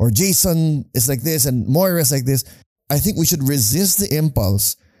 Or Jason is like this and Moira is like this. I think we should resist the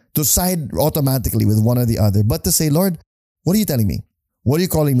impulse to side automatically with one or the other, but to say, Lord, what are you telling me? What are you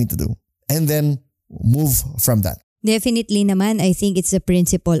calling me to do? And then move from that. Definitely naman, I think it's the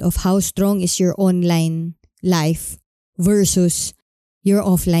principle of how strong is your online life versus your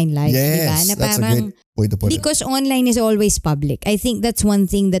offline life. Yes, diba? that's a great way to put it. Because online is always public. I think that's one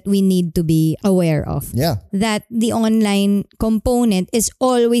thing that we need to be aware of. Yeah. That the online component is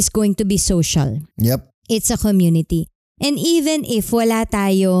always going to be social. Yep. It's a community. And even if wala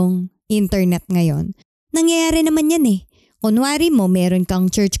tayong internet ngayon, nangyayari naman yan eh. Kunwari mo, meron kang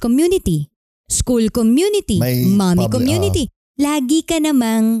church community, school community, mommy community. Lagi ka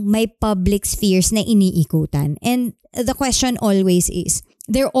namang may public spheres na iniikutan. And the question always is,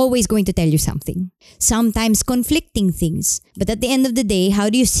 they're always going to tell you something. Sometimes conflicting things. But at the end of the day, how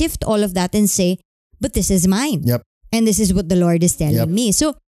do you sift all of that and say, but this is mine. Yep. And this is what the Lord is telling me.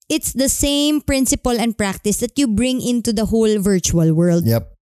 So it's the same principle and practice that you bring into the whole virtual world.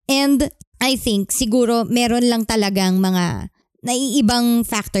 Yep. And I think siguro meron lang talagang mga naiibang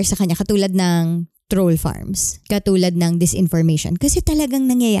factors sa kanya katulad ng troll farms, katulad ng disinformation. Kasi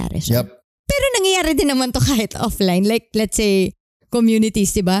talagang nangyayari siya. Yep. Pero nangyayari din naman to kahit offline. Like let's say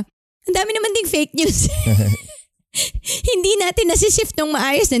communities, diba? Ang dami naman ding fake news. Hindi natin nasishift ng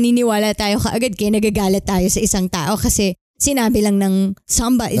maayos. Naniniwala tayo kaagad kaya nagagalit tayo sa isang tao kasi sinabi lang ng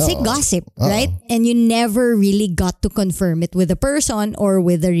somebody. It's like gossip, right? And you never really got to confirm it with a person or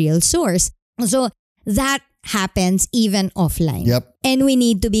with a real source. So that happens even offline. Yep. And we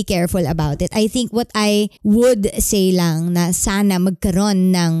need to be careful about it. I think what I would say lang na sana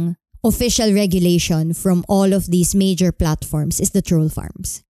magkaroon ng official regulation from all of these major platforms is the troll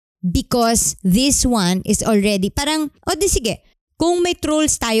farms. Because this one is already parang, di sige, kung may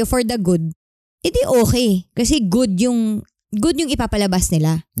trolls tayo for the good, edi okay. Kasi good yung ipapalabas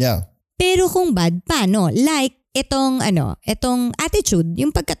nila. Yeah. Pero kung bad, paano? Like, itong attitude, yung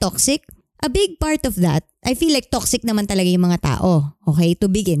pagka-toxic, a big part of that, I feel like toxic naman talaga yung mga tao, okay, to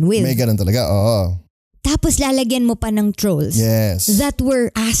begin with. May ganun talaga, oo. Tapos lalagyan mo pa ng trolls that were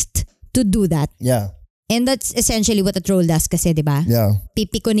asked to do that. Yeah. And that's essentially what a troll does kasi, di ba? Yeah.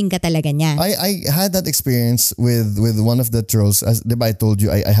 Pipikunin ka talaga niya. I had that experience with one of the trolls. As di ba I told you,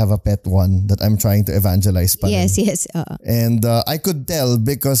 I have a pet one that I'm trying to evangelize pa rin. Yes. And I could tell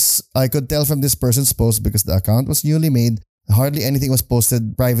from this person's post because the account was newly made. Hardly anything was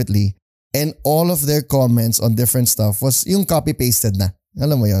posted privately. And all of their comments on different stuff was yung copy-pasted na.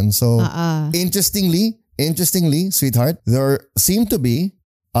 Alam mo yun? So, interestingly, sweetheart, there seemed to be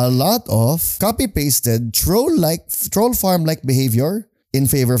a lot of copy-pasted troll farm-like behavior in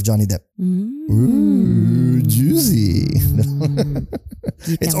favor of Johnny Depp. Ooh, juicy.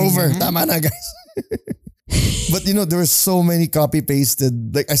 It's over. Tama na, guys. But there were so many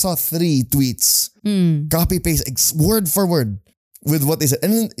copy-pasted. Like I saw 3 tweets. Copy-paste, word for word with what they said.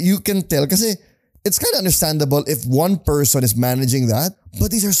 And then you can tell kasi it's kind of understandable if one person is managing that. But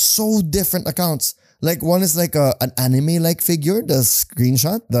these are so different accounts. Like one is like an anime-like figure, the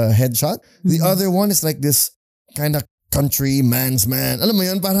screenshot, the headshot. The other one is like this kind of country man's man. Alam mo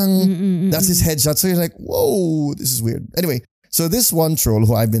yun, parang that's his headshot. So you're like, whoa, this is weird. Anyway, so this one troll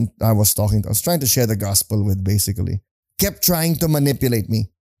who I was talking to, I was trying to share the gospel with basically, kept trying to manipulate me.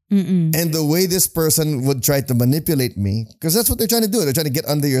 And the way this person would try to manipulate me, because that's what they're trying to do. They're trying to get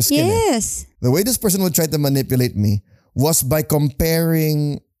under your skin. Yes. The way this person would try to manipulate me was by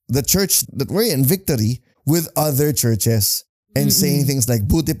comparing the church that we're in, Victory, with other churches. And saying things like,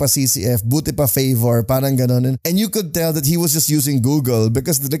 buti pa CCF, buti pa Favor, parang ganon. And you could tell that he was just using Google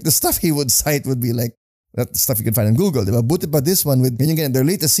because the stuff he would cite would be like, that stuff you can find on Google. Diba? Buti pa this one with, ganyan, their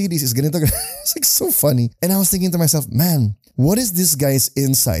latest series is ganito. It's like so funny. And I was thinking to myself, man, what is this guy's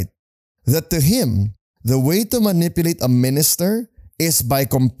insight? That to him, the way to manipulate a minister is by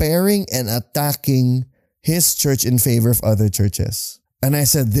comparing and attacking his church in favor of other churches. And I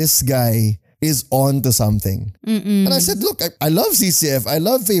said, this guy is on to something. And I said, look, I love CCF. I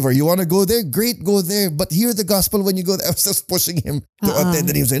love Favor. You want to go there? Great, go there. But hear the gospel when you go there. I was just pushing him to attend.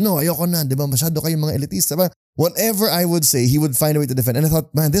 And he was like, no, ayoko na. Diba? Masyado kayong mga elitista. Ba? Whatever I would say, he would find a way to defend. And I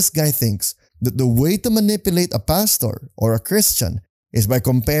thought, man, this guy thinks that the way to manipulate a pastor or a Christian is by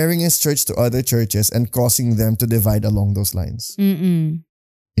comparing his church to other churches and causing them to divide along those lines.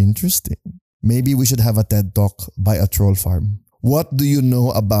 Interesting. Maybe we should have a TED Talk by a troll farm. What do you know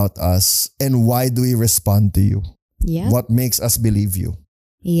about us and why do we respond to you? Yeah. What makes us believe you?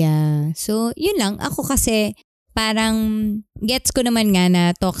 Yeah. So, yun lang. Ako kasi parang gets ko naman nga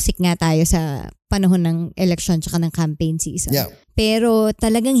na toxic nga tayo sa panahon ng election tsaka ng campaign season. Yeah. Pero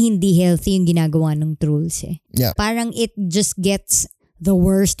talagang hindi healthy yung ginagawa ng trolls eh. Yeah. Parang it just gets the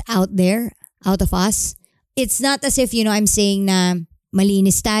worst out there, out of us. It's not as if, I'm saying na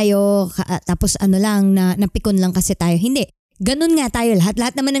malinis tayo, tapos lang, na napikon lang kasi tayo. Hindi. Ganun nga tayo lahat.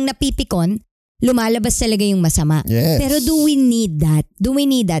 Lahat naman ng napipikon, lumalabas talaga yung masama. Yes. Pero do we need that? Do we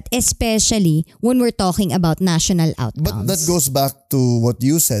need that? Especially when we're talking about national outcomes. But that goes back to what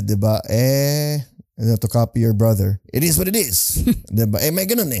you said, diba? To copy your brother. It is what it is. Diba? May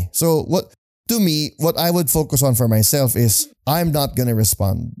ganun eh. So to me, what I would focus on for myself is I'm not gonna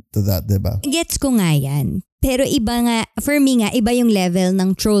respond to that, diba? Gets ko nga yan. Pero iba nga, for me nga, iba yung level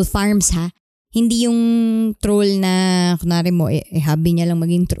ng troll farms ha. Hindi yung troll na, kunwari mo, hobby niya lang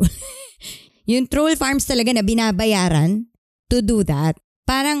maging troll. Yung troll farms talaga na binabayaran to do that.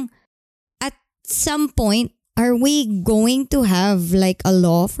 Parang, at some point, are we going to have like a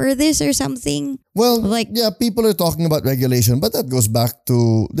law for this or something? Well, yeah, people are talking about regulation, but that goes back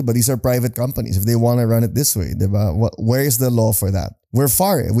to, diba, these are private companies. If they want to run it this way, diba, where is the law for that? We're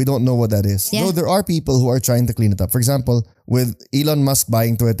far. We don't know what that is. Yeah. Though there are people who are trying to clean it up. For example, with Elon Musk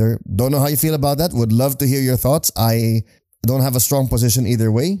buying Twitter, don't know how you feel about that. Would love to hear your thoughts. I don't have a strong position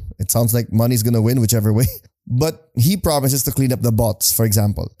either way. It sounds like money's going to win whichever way. But he promises to clean up the bots, for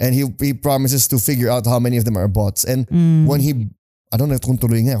example. And he promises to figure out how many of them are bots. And when I don't know kung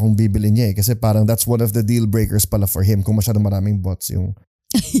tuloy nga kung bibili niya eh. Kasi parang that's one of the deal breakers pala for him kung masyadong maraming bots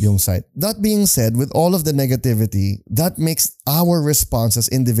yung site. That being said, with all of the negativity, that makes our response as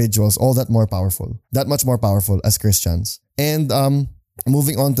individuals all that more powerful. That much more powerful as Christians. And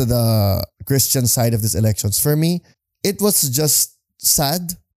moving on to the Christian side of these elections, for me, it was just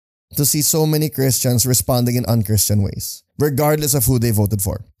sad to see so many Christians responding in unchristian ways, regardless of who they voted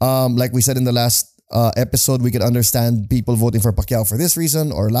for. Like we said in the last episode, we can understand people voting for Pacquiao for this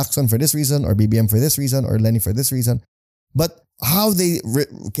reason, or Lacson for this reason, or BBM for this reason, or Lenny for this reason. But how they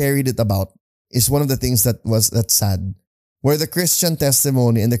carried it about is one of the things that's sad. Where the Christian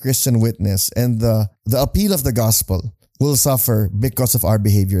testimony and the Christian witness and the appeal of the gospel will suffer because of our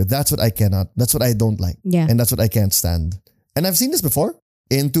behavior. That's what I don't like. Yeah. And that's what I can't stand. And I've seen this before.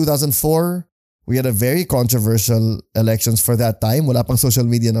 In 2004, we had a very controversial elections for that time. Wala pang social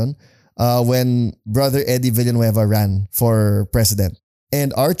media nun. When Brother Eddie Villanueva ran for president.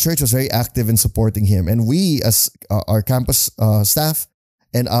 And our church was very active in supporting him. And we, as our campus staff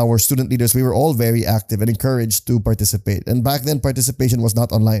and our student leaders, we were all very active and encouraged to participate. And back then, participation was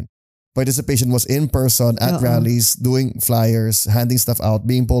not online. Participation was in person at rallies, doing flyers, handing stuff out,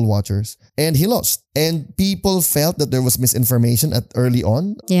 being poll watchers. And he lost. And people felt that there was misinformation early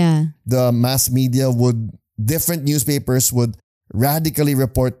on. Yeah. The mass media different newspapers would radically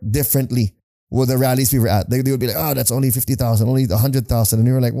report differently with the rallies we were at. They would be like, oh, that's only 50,000, only 100,000. And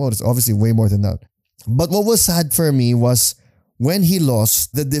we were like, whoa, it's obviously way more than that. But what was sad for me was when he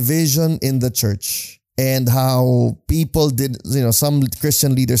lost, the division in the church and how people some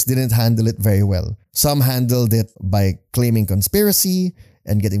Christian leaders didn't handle it very well. Some handled it by claiming conspiracy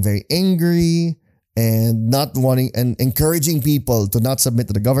and getting very angry and not wanting and encouraging people to not submit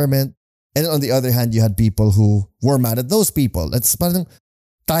to the government. And on the other hand, you had people who were mad at those people. It's parang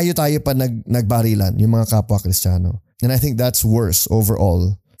tayo-tayo pa nagbarilan, yung mga kapwa Kristiyano. And I think that's worse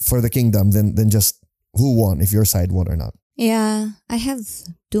overall for the kingdom than just who won, if your side won or not. Yeah, I have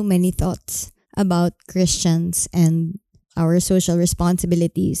too many thoughts about Christians and our social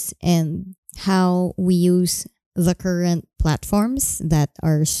responsibilities and how we use the current platforms that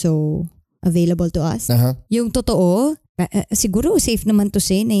are so available to us. Uh-huh. Yung totoo, siguro safe naman to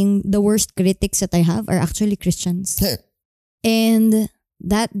say na yung the worst critics that I have are actually Christians. And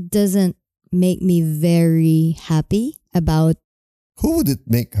that doesn't make me very happy about... Who would it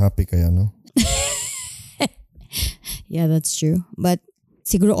make happy kaya, no? Yeah, that's true. But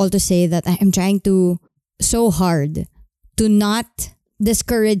siguro all to say that I am trying to so hard to not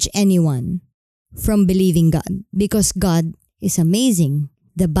discourage anyone from believing God because God is amazing.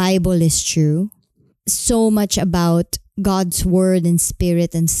 The Bible is true. So much about God's word and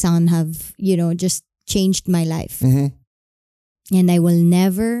spirit and son have, just changed my life. Mm-hmm. And I will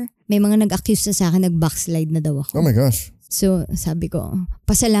never, may mga nag-accuse na sa akin, nag-backslide na daw ako. Oh my gosh. So, sabi ko,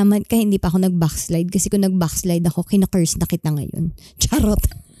 pasalamat ka, hindi pa ako nag-backslide kasi kung nag-backslide ako, kinakurse na kita ngayon. Charot.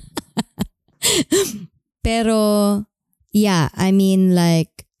 Pero, yeah, I mean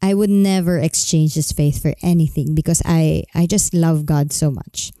like, I would never exchange this faith for anything because I just love God so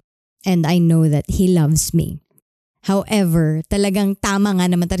much. And I know that He loves me. However, talagang tama nga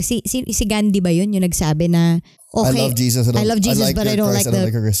naman. Si Gandhi ba yun? Yung nagsabi na, okay, I love Jesus. I love Jesus, but I don't like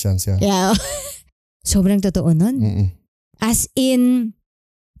the Christians. Yeah. Yeah. Sobrang totoo nun. Mm-mm. As in,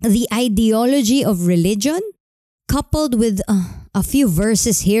 the ideology of religion, coupled with a few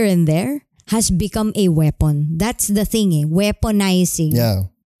verses here and there, has become a weapon. That's the thing, weaponizing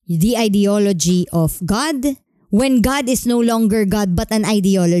the ideology of God when God is no longer God but an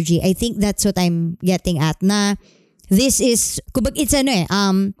ideology. I think that's what I'm getting at na this is, it's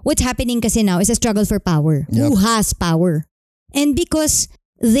what's happening kasi now is a struggle for power. Yep. Who has power? And because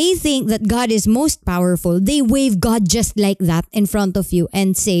they think that God is most powerful, they wave God just like that in front of you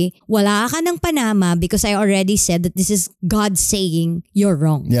and say, wala ka ng panama because I already said that this is God saying you're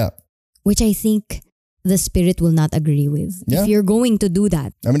wrong. Yeah. Which I think the Spirit will not agree with. Yeah. If you're going to do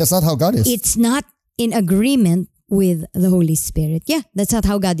that. I mean, that's not how God is. It's not in agreement with the Holy Spirit. Yeah, that's not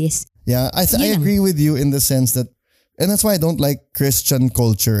how God is. Yeah, I agree with you in the sense that, and that's why I don't like Christian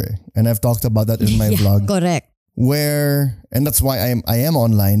culture. And I've talked about that in my vlog. Correct. And that's why I am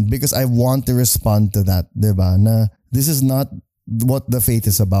online because I want to respond to that, diba? Na this is not what the faith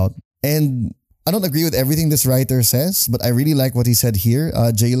is about. And I don't agree with everything this writer says, but I really like what he said here.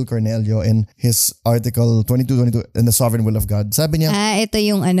 Jael Cornelio in his article 2222 in the Sovereign Will of God. Sabi niya, ito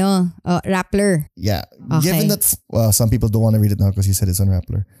yung Rappler. yeah, Okay. given that some people don't want to read it now because he said it's on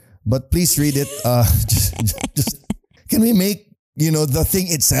Rappler. But please read it. Just can we make the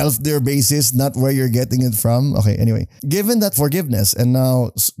thing itself their basis, not where you're getting it from? Okay, anyway. Given that forgiveness and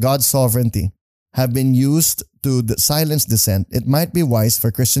now God's sovereignty have been used to silence dissent, it might be wise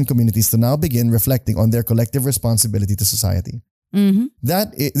for Christian communities to now begin reflecting on their collective responsibility to society. Mm-hmm.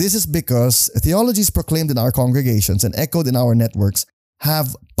 This is because theologies proclaimed in our congregations and echoed in our networks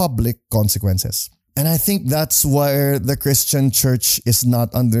have public consequences. And I think that's where the Christian church is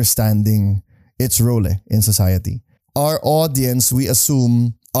not understanding its role in society. Our audience, we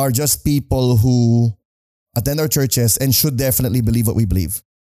assume, are just people who attend our churches and should definitely believe what we believe.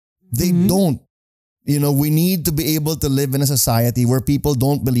 They don't. We need to be able to live in a society where people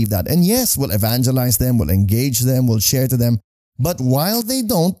don't believe that. And yes, we'll evangelize them, we'll engage them, we'll share to them. But while they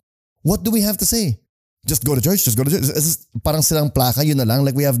don't, what do we have to say? Just go to church, just go to church. It's parang silang plaka, yun na lang.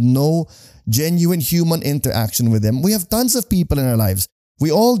 Like we have no genuine human interaction with them. We have tons of people in our lives.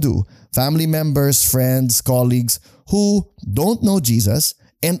 We all do. Family members, friends, colleagues who don't know Jesus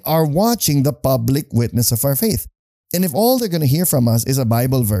and are watching the public witness of our faith. And if all they're going to hear from us is a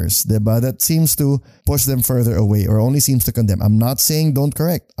Bible verse, diba, that seems to push them further away or only seems to condemn. I'm not saying don't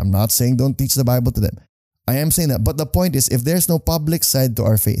correct. I'm not saying don't teach the Bible to them. I am saying that. But the point is, if there's no public side to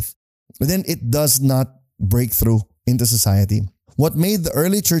our faith, then it does not break through into society. What made the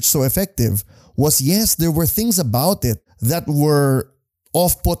early church so effective was, yes, there were things about it that were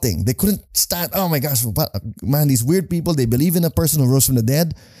off-putting. They couldn't stand, oh my gosh, man, these weird people, they believe in a person who rose from the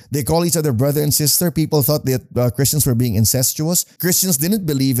dead. They call each other brother and sister. People thought that Christians were being incestuous. Christians didn't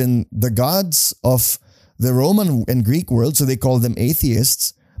believe in the gods of the Roman and Greek world, so they called them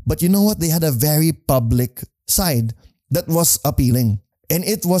atheists. But you know what? They had a very public side that was appealing. And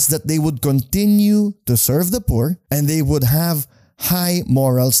it was that they would continue to serve the poor and they would have high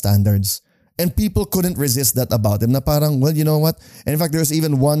moral standards. And people couldn't resist that about them. Na parang, well, you know what? And in fact, there's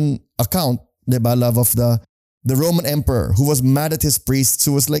even one account, diba, love of the the Roman emperor who was mad at his priests,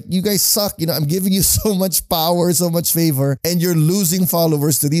 who was like, you guys suck, I'm giving you so much power, so much favor, and you're losing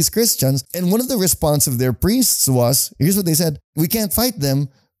followers to these Christians. And one of the response of their priests was, here's what they said, we can't fight them,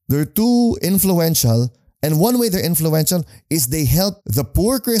 they're too influential, and one way they're influential is they help the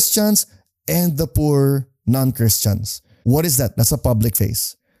poor Christians and the poor non-Christians. What is that? That's a public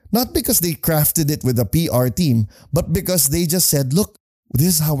face. Not because they crafted it with a PR team, but because they just said, look, this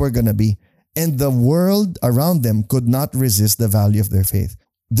is how we're gonna be. And the world around them could not resist the value of their faith.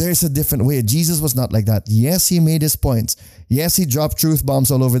 There's a different way. Jesus was not like that. Yes, he made his points. Yes, he dropped truth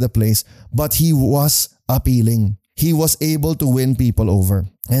bombs all over the place, but he was appealing. He was able to win people over.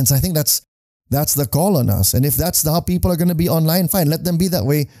 And so I think that's the call on us. And if that's how people are going to be online, fine, let them be that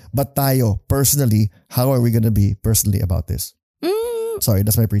way. But tayo, personally, how are we going to be personally about this? Sorry,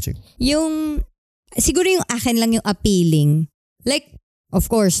 that's my preaching. Siguro yung akin lang yung appealing. Like, of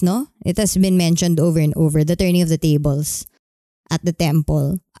course, no? It has been mentioned over and over, the turning of the tables at the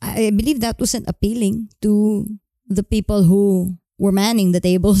temple. I believe that wasn't appealing to the people who were manning the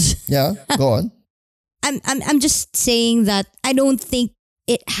tables. Yeah, go on. I'm just saying that I don't think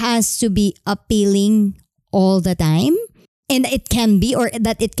it has to be appealing all the time. And it can be, or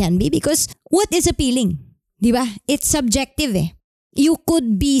that it can be, because what is appealing? Diba? It's subjective eh. You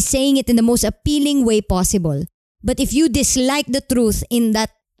could be saying it in the most appealing way possible. But if you dislike the truth in that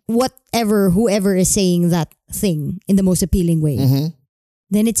whoever is saying that thing in the most appealing way,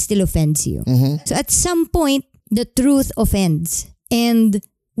 then it still offends you. So at some point, the truth offends. And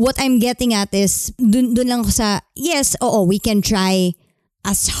what I'm getting at is, dun lang ako sa, yes, we can try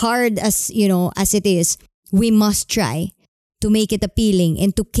as hard as, as it is. We must try to make it appealing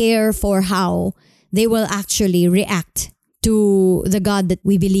and to care for how they will actually react to the God that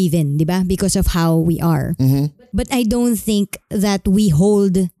we believe in, diba? Because of how we are. But I don't think that we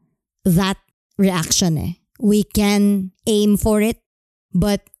hold that reaction eh. We can aim for it,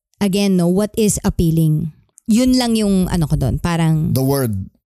 but again, no, what is appealing? Yun lang yung ko doon, parang the word.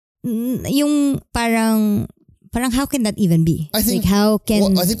 Yung parang how can that even be? I think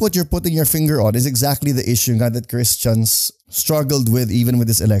I think what you're putting your finger on is exactly the issue that Christians struggled with even with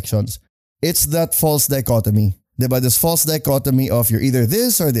these elections. It's that false dichotomy. Diba? This false dichotomy of you're either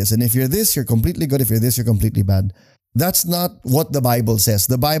this or this. And if you're this, you're completely good. If you're this, you're completely bad. That's not what the Bible says.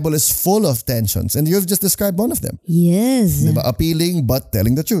 The Bible is full of tensions. And you've just described one of them. Yes. Diba? Appealing but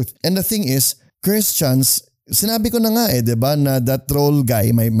telling the truth. And the thing is, Christians, sinabi ko na nga diba, na that troll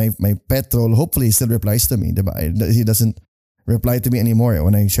guy, my pet troll, hopefully he still replies to me. Diba? He doesn't reply to me anymore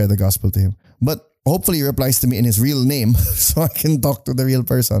when I share the gospel to him. But hopefully he replies to me in his real name so I can talk to the real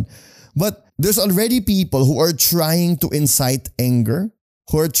person. But there's already people who are trying to incite anger,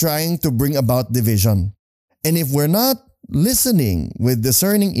 who are trying to bring about division. And if we're not listening with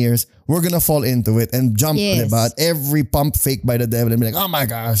discerning ears, we're gonna fall into it and jump about every pump fake by the devil and be like, oh my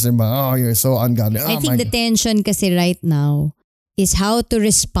gosh, oh, you're so ungodly. I think the tension kasi right now is how to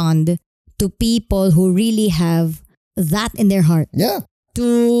respond to people who really have that in their heart. Yeah.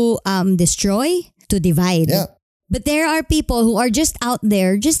 To destroy, to divide. Yeah. But there are people who are just out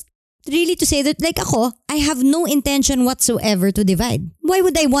there, just really to say that, like ako, I have no intention whatsoever to divide. Why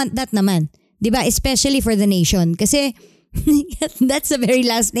would I want that naman? Diba? Especially for the nation. Kasi that's the very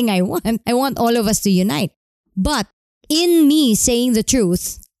last thing I want. I want all of us to unite. But in me saying the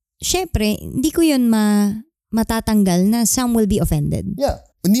truth, syempre, hindi ko yun matatanggal na some will be offended. Yeah.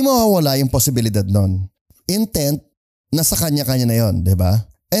 Hindi mawawala yung posibilidad nun. Intent, nasa kanya-kanya na yun, diba?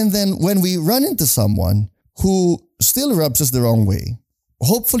 And then when we run into someone who still rubs us the wrong way,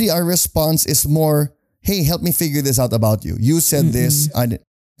 hopefully our response is more, hey, help me figure this out about you. You said this.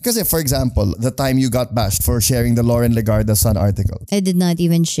 Because for example, the time you got bashed for sharing the Lauren Legarda Sun article. I did not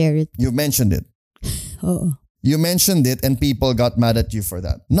even share it. You mentioned it. Oh. You mentioned it and people got mad at you for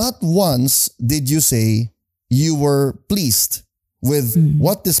that. Not once did you say you were pleased with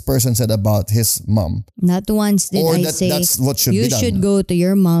what this person said about his mom. Not once did I say that's what should be done. You should go to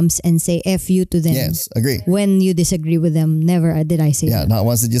your moms and say F you to them. Yes, agree. When you disagree with them, never did I say that. Yeah, not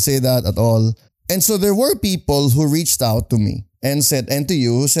once did you say that at all. And so there were people who reached out to me and to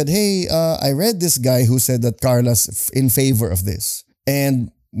you, who said, hey, I read this guy who said that Carla's in favor of this.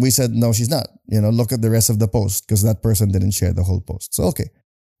 And we said, no, she's not. Look at the rest of the post because that person didn't share the whole post. So, okay.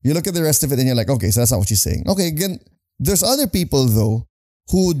 You look at the rest of it and you're like, okay, so that's not what she's saying. Okay, again, there's other people though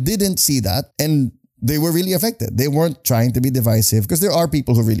who didn't see that and they were really affected. They weren't trying to be divisive because there are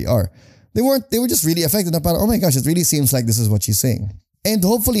people who really are. They were just really affected. Oh my gosh, it really seems like this is what she's saying. And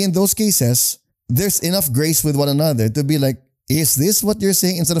hopefully in those cases, there's enough grace with one another to be like, is this what you're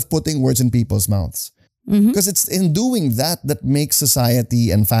saying? Instead of putting words in people's mouths. Because it's in doing that makes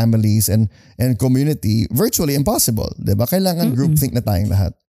society and families and community virtually impossible. Diba? Kailangan groupthink na tayong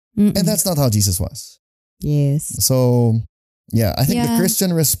lahat. And that's not how Jesus was. Yes. So, yeah, I think the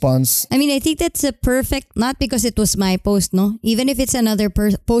Christian response... I mean, I think that's a perfect, not because it was my post, no? Even if it's another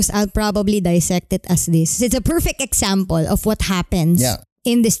post, I'll probably dissect it as this. It's a perfect example of what happens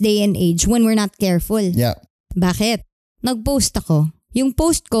in this day and age when we're not careful. Yeah. Bakit? Nag-post ako. Yung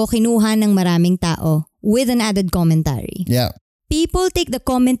post ko, kinuha ng maraming tao with an added commentary. Yeah. People take the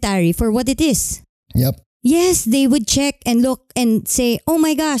commentary for what it is. Yep. Yes, they would check and look and say, oh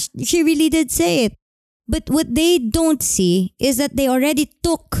my gosh, she really did say it. But what they don't see is that they already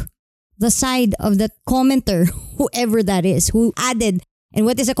took the side of the commenter, whoever that is, who added. And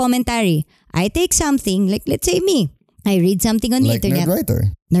what is a commentary? I take something, like let's say me. I read something on the Like internet.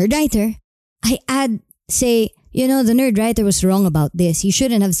 Nerdwriter. I add, say, you know, the Nerdwriter was wrong about this. He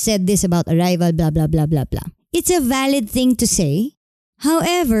shouldn't have said this about Arrival, blah, blah, blah, blah, blah. It's a valid thing to say.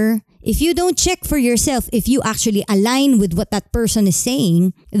 However, if you don't check for yourself, if you actually align with what that person is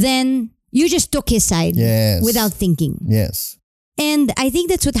saying, then you just took his side without thinking. Yes. And I think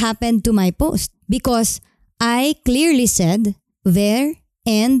that's what happened to my post because I clearly said Ver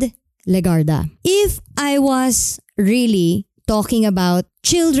and Legarda. If I was really talking about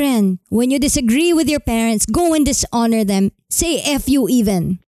children, when you disagree with your parents, go and dishonor them. Say F you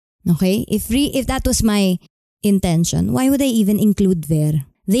even. Okay? If that was my intention, why would I even include Ver?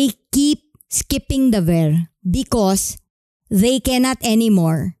 They keep skipping the Ver because they cannot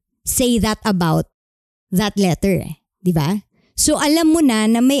anymore say that about that letter. Diba? So alam mo na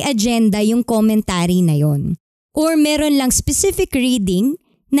may agenda yung commentary na yon. Or meron lang specific reading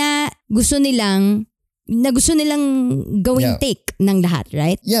na gusto nilang gawing take ng lahat,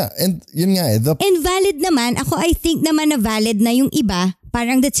 right? Yeah, and yun nga And valid naman, I think naman na valid na yung iba,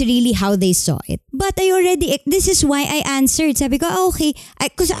 parang that's really how they saw it. But this is why I answered. Sabi ko, okay,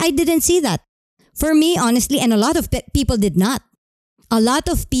 because I didn't see that. For me, honestly, and a lot of people did not. A lot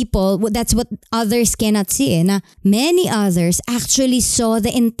of people, that's what others cannot see. Na many others actually saw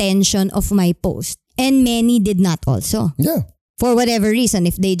the intention of my post. And many did not also. Yeah. For whatever reason,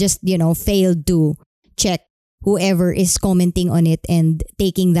 if they just, failed to check whoever is commenting on it and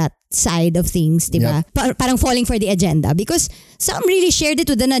taking that side of things, diba? Yep. Parang falling for the agenda because some really shared it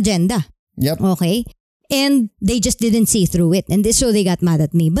with an agenda. Yep. Okay? And they just didn't see through it. And so they got mad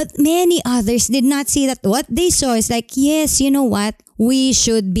at me. But many others did not see that. What they saw is like, yes, you know what? We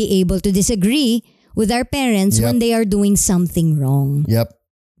should be able to disagree with our parents when they are doing something wrong. Yep.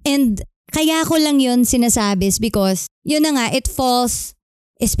 And kaya ko lang yun sinasabi is because, yun na nga, it falls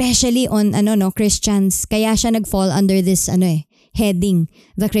especially on Christians. Kaya siya nag-fall under this heading,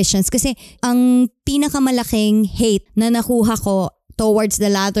 the Christians. Kasi ang pinakamalaking hate na nakuha ko towards the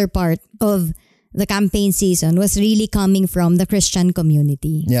latter part of the campaign season was really coming from the Christian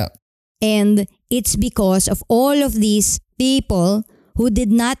community. Yeah. And it's because of all of these people who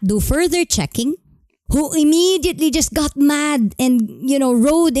did not do further checking, who immediately just got mad and,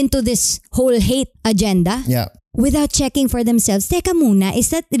 rode into this whole hate agenda. Yeah. Without checking for themselves. Teka muna, is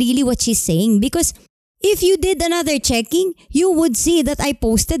that really what she's saying? Because if you did another checking, you would see that I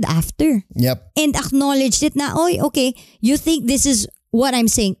posted after. Yep. And acknowledged it na, okay, you think this is what I'm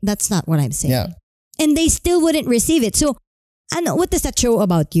saying. That's not what I'm saying. Yeah. And they still wouldn't receive it. So, what does that show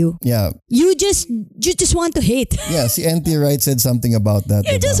about you? Yeah. You just want to hate. Yeah, si N.T. Wright said something about that.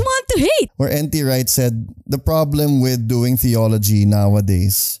 You just want to hate. Where N.T. Wright said, the problem with doing theology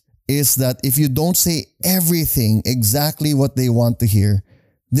nowadays is that if you don't say everything exactly what they want to hear,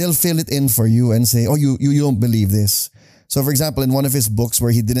 they'll fill it in for you and say, you don't believe this. So for example, in one of his books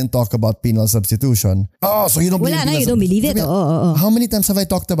where he didn't talk about penal substitution, so you don't believe you don't believe it? How many times have I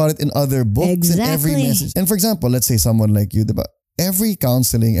talked about it in other books? Exactly. In every message? And for example, let's say someone like you, every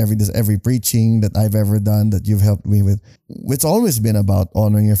counseling, every preaching that I've ever done that you've helped me with, it's always been about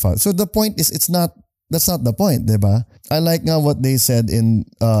honoring your father. So the point is, that's not the point, diba? I like nga what they said in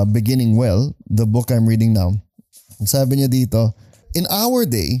Beginning Well, the book I'm reading now. Sabi niya dito, in our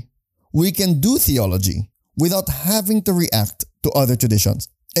day, we can do theology without having to react to other traditions.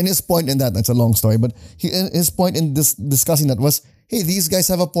 And his point in that, that's a long story, but his point in discussing that was, hey, these guys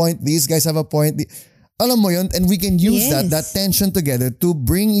have a point, these guys have a point. Alam mo yun, and we can use that tension together to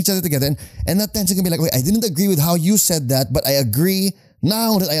bring each other together. And that tension can be like, wait, I didn't agree with how you said that, but I agree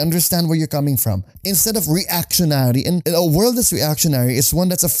now that I understand where you're coming from. Instead of reactionary, and a world that's reactionary is one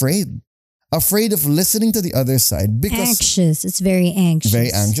that's afraid of listening to the other side because anxious. It's very anxious.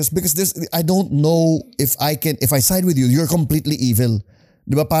 Very anxious because I don't know if I side with you, you're completely evil.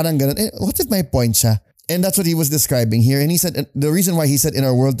 Diba parang ganun? What if my point siya? And that's what he was describing here. And he said the reason why he said in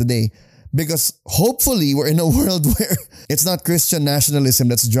our world today, Because hopefully we're in a world where it's not Christian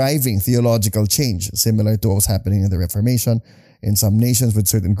nationalism that's driving theological change, similar to what was happening in the Reformation in some nations with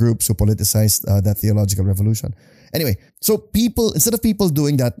certain groups who politicized that theological revolution. Anyway, so people, instead of people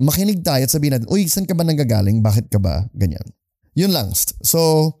doing that, makinig tayo at sabihin natin, uy, saan ka ba nanggagaling? Bakit ka ba ganyan? Yun lang.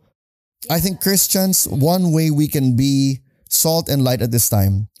 So, I think Christians, one way we can be salt and light at this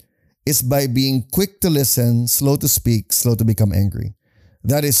time is by being quick to listen, slow to speak, slow to become angry.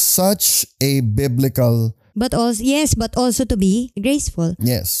 That is such a biblical... But also to be graceful.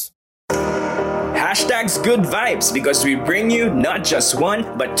 Yes. Hashtags good vibes because we bring you not just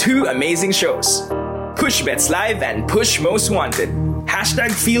one, but two amazing shows. Push Bets Live and Push Most Wanted.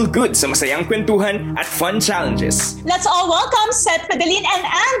 Hashtag feel good sa masayang kwentuhan at fun challenges. Let's all welcome Seth Fidelin and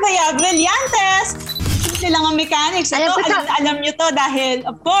Andrea Brillantes. Simple lang ang mechanics. Alam nyo to dahil,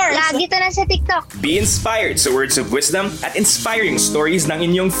 of course, Lagi to na sa TikTok. Be inspired sa words of wisdom at inspiring stories ng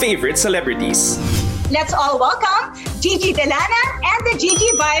inyong favorite celebrities. let's all welcome Gigi Delana and the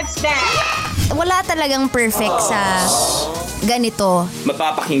Gigi Vibes Band. Wala talagang perfect sa ganito.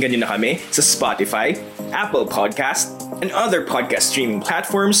 Mapapakinggan nyo na kami sa Spotify, Apple Podcast, and other podcast streaming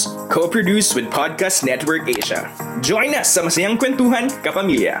platforms co-produced with Podcast Network Asia. Join us sa masayang kwentuhan,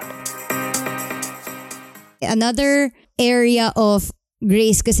 kapamilya. Another area of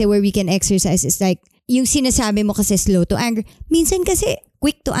grace kasi where we can exercise is like, yung sinasabi mo kasi slow to anger. Minsan kasi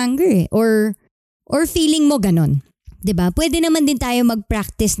quick to anger or feeling mo ganon. 'Di ba? Pwede naman din tayo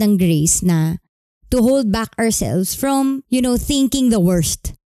mag-practice ng grace na to hold back ourselves from, thinking the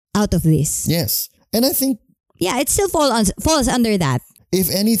worst out of this. Yes. And I think, yeah, it still falls under that. if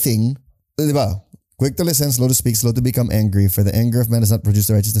anything, di ba, quick to listen, slow to speak, slow to become angry, for the anger of man does not produce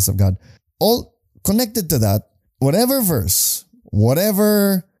the righteousness of God. All connected to that, whatever verse,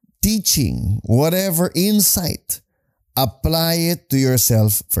 whatever teaching, whatever insight, apply it to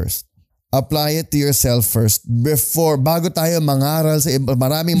yourself first. Apply it to yourself first bago tayo mangaral sa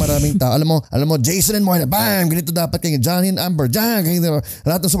maraming tao. Alam mo, Jason and Moira, bam, ganito dapat kayo. Johnny and Amber, ganito,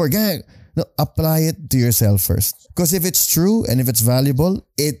 lahat ng support, gang. No, apply it to yourself first. Because if it's true and if it's valuable,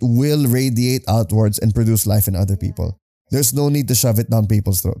 it will radiate outwards and produce life in other people. There's no need to shove it down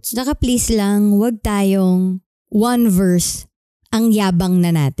people's throats. Saka please lang, wag tayong one verse ang yabang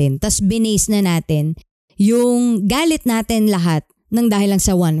na natin. Tas binase na natin yung galit natin lahat nang dahil lang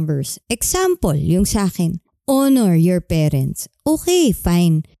sa one verse. Example, yung sa akin, honor your parents. Okay,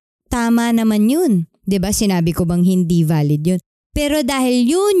 fine. Tama naman yun. 'Di ba? Sinabi ko bang hindi valid yun? Pero dahil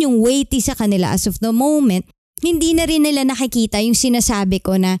yun yung weighty sa kanila as of the moment, hindi na rin nila nakikita yung sinasabi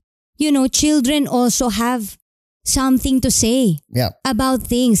ko na, children also have something to say about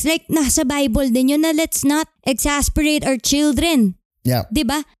things. Like, nasa Bible din yun na let's not exasperate our children. Yeah. 'Di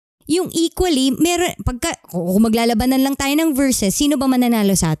ba? Yung equally, kung maglalabanan lang tayo ng verses, sino ba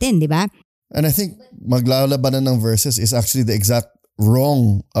mananalo sa atin, 'di ba? And I think maglalabanan ng verses is actually the exact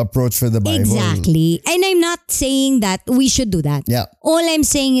wrong approach for the Bible. Exactly. And I'm not saying that we should do that. Yeah. All I'm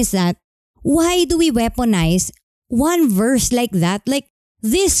saying is that, why do we weaponize one verse like that? Like,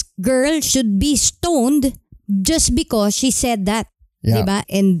 this girl should be stoned just because she said that. Yeah. Diba?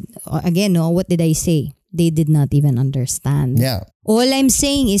 And again, what did I say? They did not even understand. Yeah. All I'm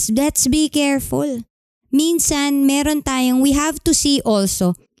saying is, let's be careful. Minsan, we have to see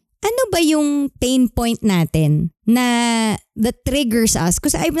also, ano ba yung pain point natin na that triggers us?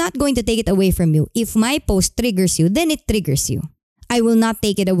 Because I'm not going to take it away from you. If my post triggers you, then it triggers you. I will not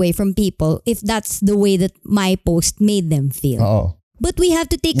take it away from people if that's the way that my post made them feel. Uh-oh. But we have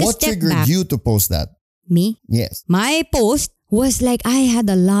to take a What step triggered back. you to post that? Me? Yes. My post was like, I had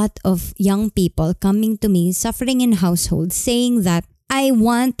a lot of young people coming to me, suffering in households, saying that I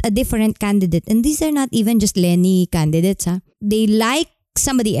want a different candidate. And these are not even just Lenny candidates. They like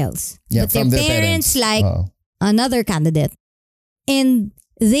somebody else. Yeah, but their from their parents like Uh-oh. another candidate. And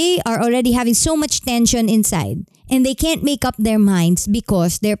they are already having so much tension inside. And they can't make up their minds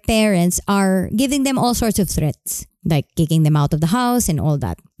because their parents are giving them all sorts of threats. Like kicking them out of the house and all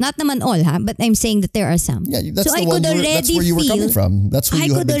that. Not naman all, but I'm saying that there are some. Yeah, that's so the one that's where you were coming from. That's who I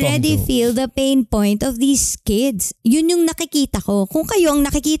you could have been already talking to. feel the pain point of these kids. Yun yung nakikita ko. Kung kayo ang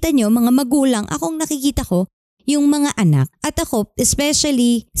nakikita nyo, mga magulang, akong nakikita ko, yung mga anak. At ako,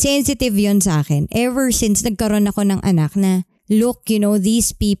 especially sensitive yun sa akin. Ever since nagkaroon ako ng anak na, look,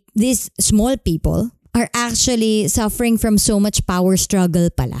 these small people are actually suffering from so much power struggle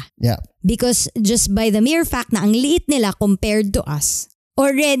pala. Yeah. Because just by the mere fact na ang liit nila compared to us,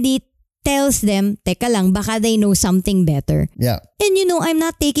 already tells them, teka lang, baka they know something better. Yeah. And I'm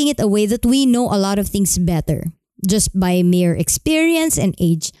not taking it away that we know a lot of things better just by mere experience and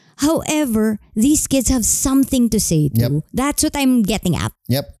age. However, these kids have something to say too. Yep. That's what I'm getting at.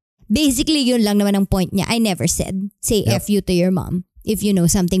 Yep. Basically, yun lang naman ang point niya. I never said, say F you to your mom if you know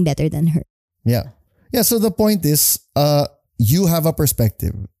something better than her. Yeah. Yeah, so the point is, you have a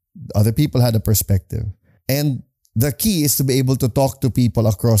perspective. Other people had a perspective. And the key is to be able to talk to people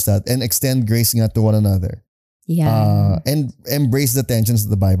across that and extend grace nga to one another. Yeah. And embrace the tensions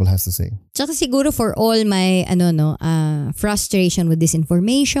that the Bible has to say. Tsaka siguro for all my frustration with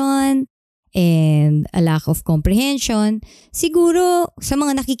disinformation and a lack of comprehension, siguro sa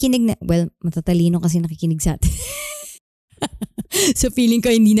mga nakikinig na, well, matatalino kasi nakikinig sa atin. So feeling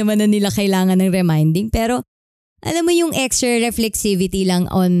ko hindi naman na nila kailangan ng reminding. Pero alam mo yung extra reflexivity lang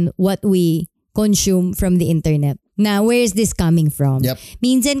on what we consume from the internet. Na where is this coming from? Yep.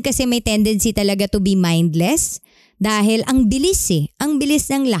 Minsan kasi may tendency talaga to be mindless dahil ang bilis Ang bilis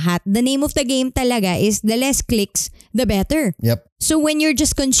ng lahat. The name of the game talaga is the less clicks, the better. Yep. So when you're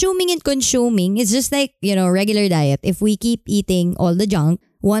just consuming, it's just like, regular diet. If we keep eating all the junk,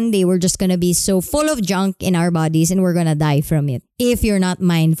 one day we're just gonna be so full of junk in our bodies and we're gonna die from it. If you're not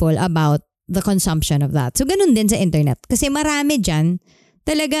mindful about the consumption of that. So ganun din sa internet. Kasi marami dyan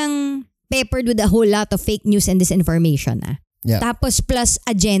talagang peppered with a whole lot of fake news and disinformation. Yeah. Tapos plus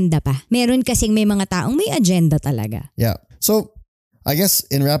agenda pa. Meron kasing may mga taong may agenda talaga. Yeah. So, I guess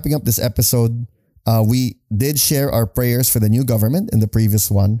in wrapping up this episode, we did share our prayers for the new government in the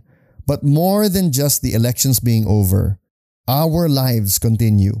previous one. But more than just the elections being over, our lives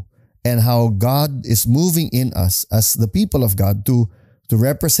continue and how God is moving in us as the people of God to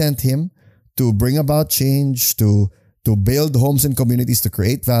represent Him, to bring about change, to build homes and communities, to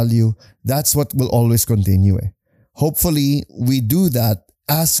create value. That's what will always continue. Hopefully, we do that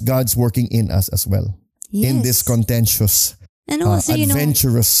as God's working in us as well. Yes. In this contentious, and also,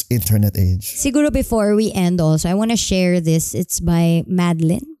 adventurous internet age. Siguro before we end also, I want to share this. It's by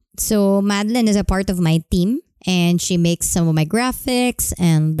Madeline. So Madeline is a part of my team and she makes some of my graphics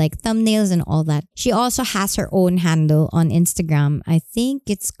and like thumbnails and all that. She also has her own handle on Instagram. I think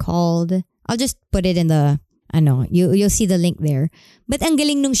it's called, I'll just put it in the, you'll see the link there. But ang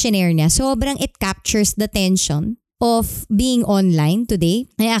galing nung shinare niya, sobrang it captures the tension of being online today.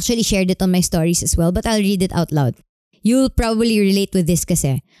 I actually shared it on my stories as well, but I'll read it out loud. You'll probably relate with this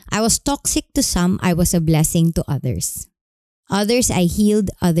kasi. I was toxic to some, I was a blessing to others. Others I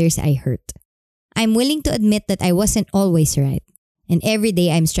healed, others I hurt. I'm willing to admit that I wasn't always right. And every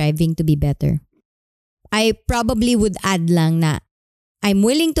day I'm striving to be better. I probably would add lang na I'm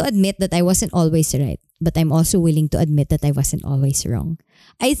willing to admit that I wasn't always right, but I'm also willing to admit that I wasn't always wrong.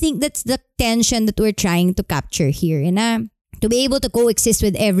 I think that's the tension that we're trying to capture here. And to be able to coexist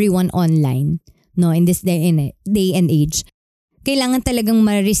with everyone online, in this day and age, kailangan talagang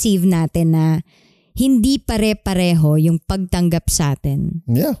ma-receive natin na hindi pare-pareho yung pagtanggap sa atin.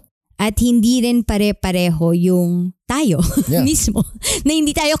 Yeah. At hindi rin pare-pareho yung tayo mismo. Na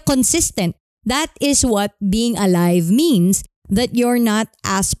hindi tayo consistent. That is what being alive means. That you're not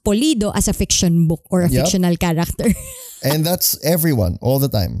as polido as a fiction book or a fictional character. And that's everyone, all the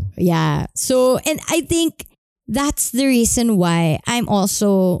time. Yeah. So, and I think that's the reason why I'm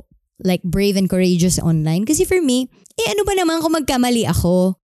also like brave and courageous online. Kasi for me, ano ba naman kung magkamali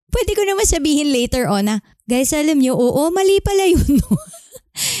ako? Pwede ko naman sabihin later on na, guys, alam nyo, oo, mali pala yun.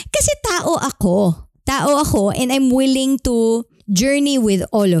 Kasi tao ako and I'm willing to journey with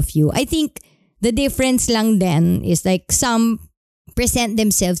all of you. I think the difference lang then is like some present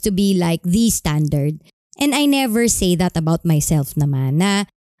themselves to be like the standard. And I never say that about myself naman na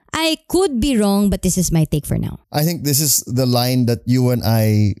I could be wrong, but this is my take for now. I think this is the line that you and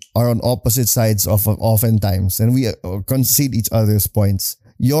I are on opposite sides of oftentimes, and we concede each other's points.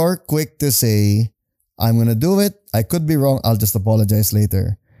 You're quick to say, I'm going to do it. I could be wrong. I'll just apologize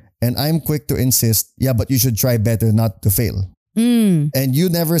later. And I'm quick to insist, yeah, but you should try better not to fail. And you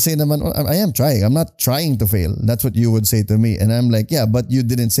never say naman, I am trying. I'm not trying to fail. That's what you would say to me. And I'm like, yeah, but you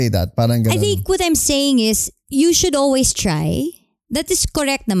didn't say that. Parang ganun. I think what I'm saying is, you should always try. That is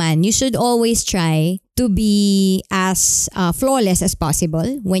correct naman. You should always try to be as flawless as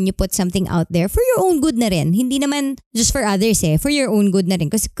possible when you put something out there for your own good na rin. Hindi naman just for others for your own good na rin.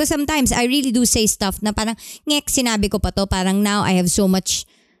 Because sometimes I really do say stuff na parang, sinabi ko pa to, parang now I have so much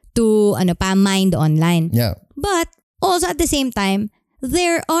to mind online. Yeah. But also at the same time,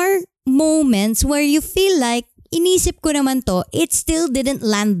 there are moments where you feel like, inisip ko naman to, it still didn't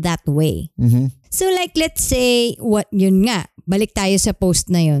land that way. Mm-hmm. So like, let's say, yun nga, balik tayo sa post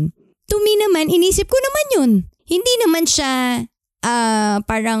na yun. To me naman, inisip ko naman yun. Hindi naman siya,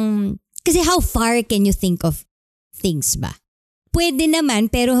 parang, kasi how far can you think of things ba? Pwede naman,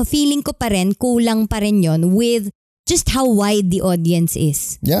 pero feeling ko pa rin, kulang pa rin yun with just how wide the audience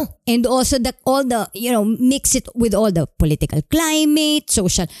is. Yeah. And also mix it with all the political climate,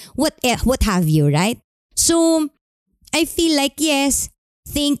 social, what have you, right? So I feel like, yes,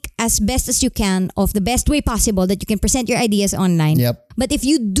 think as best as you can of the best way possible that you can present your ideas online. Yep. But if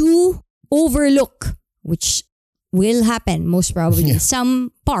you do overlook, which will happen most probably,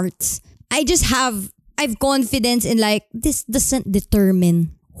 some parts, I've confidence in like, this doesn't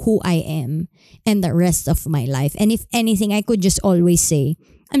determine who I am and the rest of my life. And if anything, I could just always say,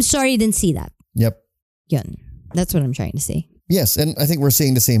 I'm sorry, didn't see that. Yep. Yun. That's what I'm trying to say. Yes, and I think we're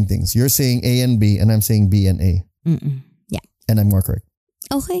saying the same things. You're saying A and B, and I'm saying B and A. Yeah. And I'm more correct.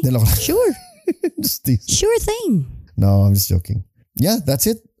 Okay. Dalawa lang. Sure. Just teasing. Sure thing. No, I'm just joking. Yeah, that's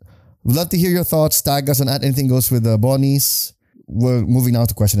it. We'd love to hear your thoughts. Tag us on @anything goes with the Bonnies. We're moving now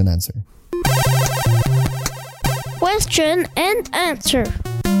to question and answer. Question and answer.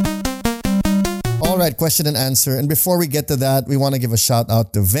 All right, question and answer. And before we get to that, we want to give a shout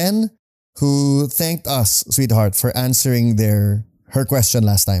out to Ven, who thanked us, sweetheart, for answering her question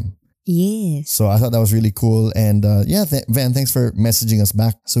last time. Yes. So I thought that was really cool. And Van, thanks for messaging us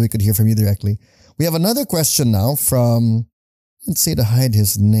back so we could hear from you directly. We have another question now from, let's say to hide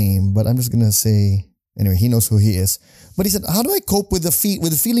his name, but I'm just going to say, anyway, he knows who he is. But he said, how do I cope with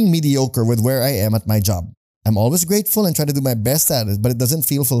feeling mediocre with where I am at my job? I'm always grateful and try to do my best at it, but it doesn't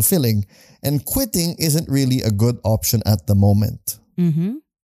feel fulfilling. And quitting isn't really a good option at the moment. Mm-hmm.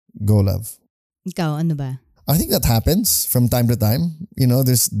 Go, love. Ikaw, ano ba? I think that happens from time to time. You know,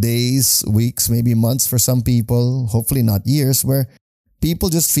 there's days, weeks, maybe months for some people, hopefully not years, where people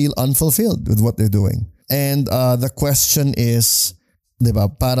just feel unfulfilled with what they're doing. And the question is, diba,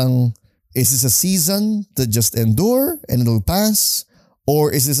 parang, is this a season to just endure and it'll pass?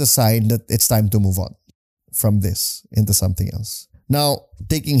 Or is this a sign that it's time to move on from this into something else? Now,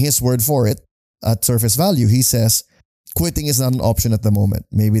 taking his word for it, at surface value, he says, quitting is not an option at the moment.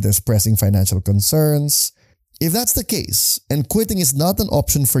 Maybe there's pressing financial concerns. If that's the case, and quitting is not an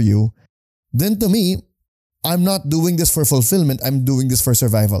option for you, then to me, I'm not doing this for fulfillment. I'm doing this for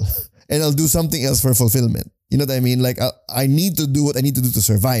survival. And I'll do something else for fulfillment. You know what I mean? Like, I need to do what I need to do to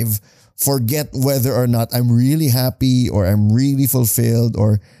survive. Forget whether or not I'm really happy or I'm really fulfilled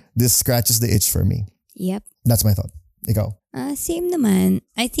or this scratches the itch for me. Yep. That's my thought. Ikaw? Same naman.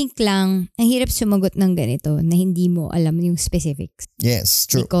 I think lang, ang hirap sumagot ng ganito na hindi mo alam yung specifics. Yes,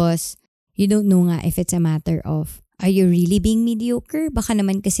 true. Because you don't know nga if it's a matter of, are you really being mediocre? Baka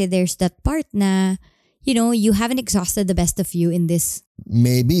naman kasi there's that part na, you know, you haven't exhausted the best of you in this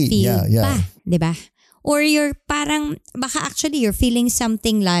maybe field yeah. pa, diba? Or you're parang, baka actually you're feeling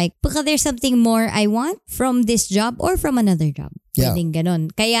something like, baka there's something more I want from this job or from another job. Yeah. Pwedeng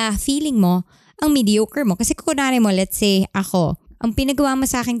ganon. Kaya feeling mo, ang mediocre mo. Kasi kunwari mo, let's say ako, ang pinagawa mo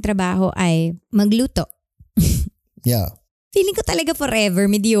sa aking trabaho ay magluto. Yeah. Feeling ko talaga forever,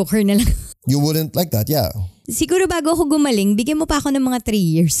 mediocre na lang. You wouldn't like that, yeah. Siguro bago ako gumaling, bigyan mo pa ako ng mga 3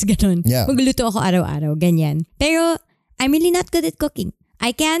 years, ganon. Yeah. Magluto ako araw-araw, ganyan. Pero, I'm really not good at cooking.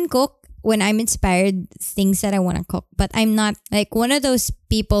 I can cook when I'm inspired, things that I want to cook. But I'm not like one of those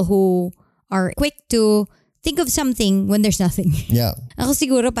people who are quick to think of something when there's nothing. Yeah. Ako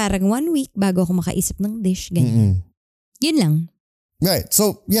siguro parang 1 week bago ako makaisip ng dish, ganyan. Yun lang. Right.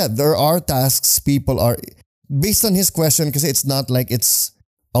 So, yeah, there are tasks people are, based on his question, because it's not like it's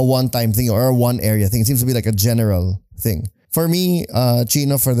a one-time thing or a one area thing. It seems to be like a general thing. For me,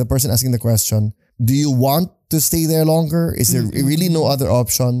 Chino, for the person asking the question, do you want to stay there longer? Is there really no other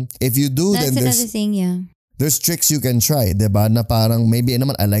option? If you do, That's then another thing, yeah. there's tricks you can try, diba? Na parang maybe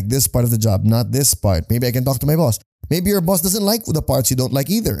naman I like this part of the job, not this part. Maybe I can talk to my boss. Maybe your boss doesn't like the parts you don't like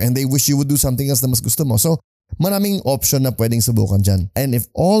either and they wish you would do something else na mas gusto mo. So, maraming option na pwedeng subukan dyan. And if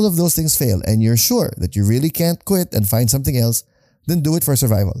all of those things fail and you're sure that you really can't quit and find something else, then do it for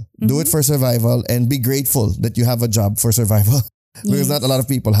survival. Do it for survival and be grateful that you have a job for survival. Because not a lot of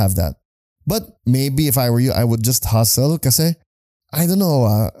people have that. But maybe if I were you, I would just hustle kasi, I don't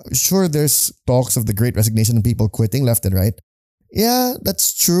know, sure there's talks of the great resignation and people quitting left and right. Yeah,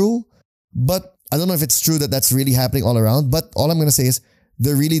 that's true. But I don't know if it's true that that's really happening all around. But all I'm going to say is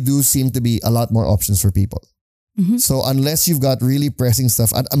there really do seem to be a lot more options for people. So unless you've got really pressing stuff,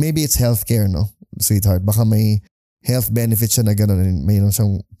 maybe it's healthcare, no? Sweetheart, baka may health benefits siya na gano'n, may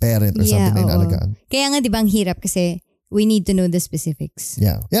siyang parent or something na inaalagaan. Kaya nga di ba ang hirap kasi we need to know the specifics.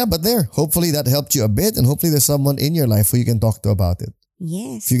 Yeah. Yeah, but there, hopefully that helped you a bit and hopefully there's someone in your life who you can talk to about it.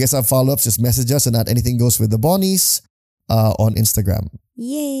 Yes. If you guys have follow-ups, just message us and @anything goes with the Bonnies on Instagram.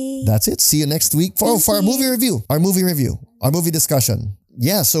 Yay. That's it. See you next week for our movie review. Our movie discussion.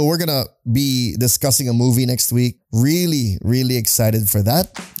 yeah, so we're gonna be discussing a movie next week. Really, really excited for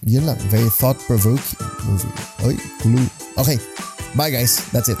that. Yun lang, very thought-provoking movie. Oy, Clue. Okay, bye guys.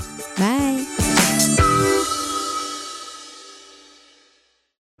 That's it. Bye.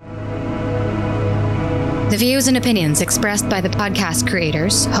 The views and opinions expressed by the podcast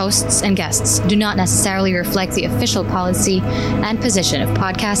creators, hosts, and guests do not necessarily reflect the official policy and position of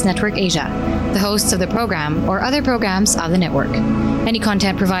Podcast Network Asia, the hosts of the program, or other programs of the network. Any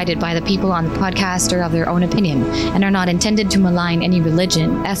content provided by the people on the podcast are of their own opinion and are not intended to malign any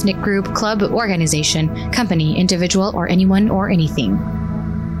religion, ethnic group, club, organization, company, individual, or anyone or anything.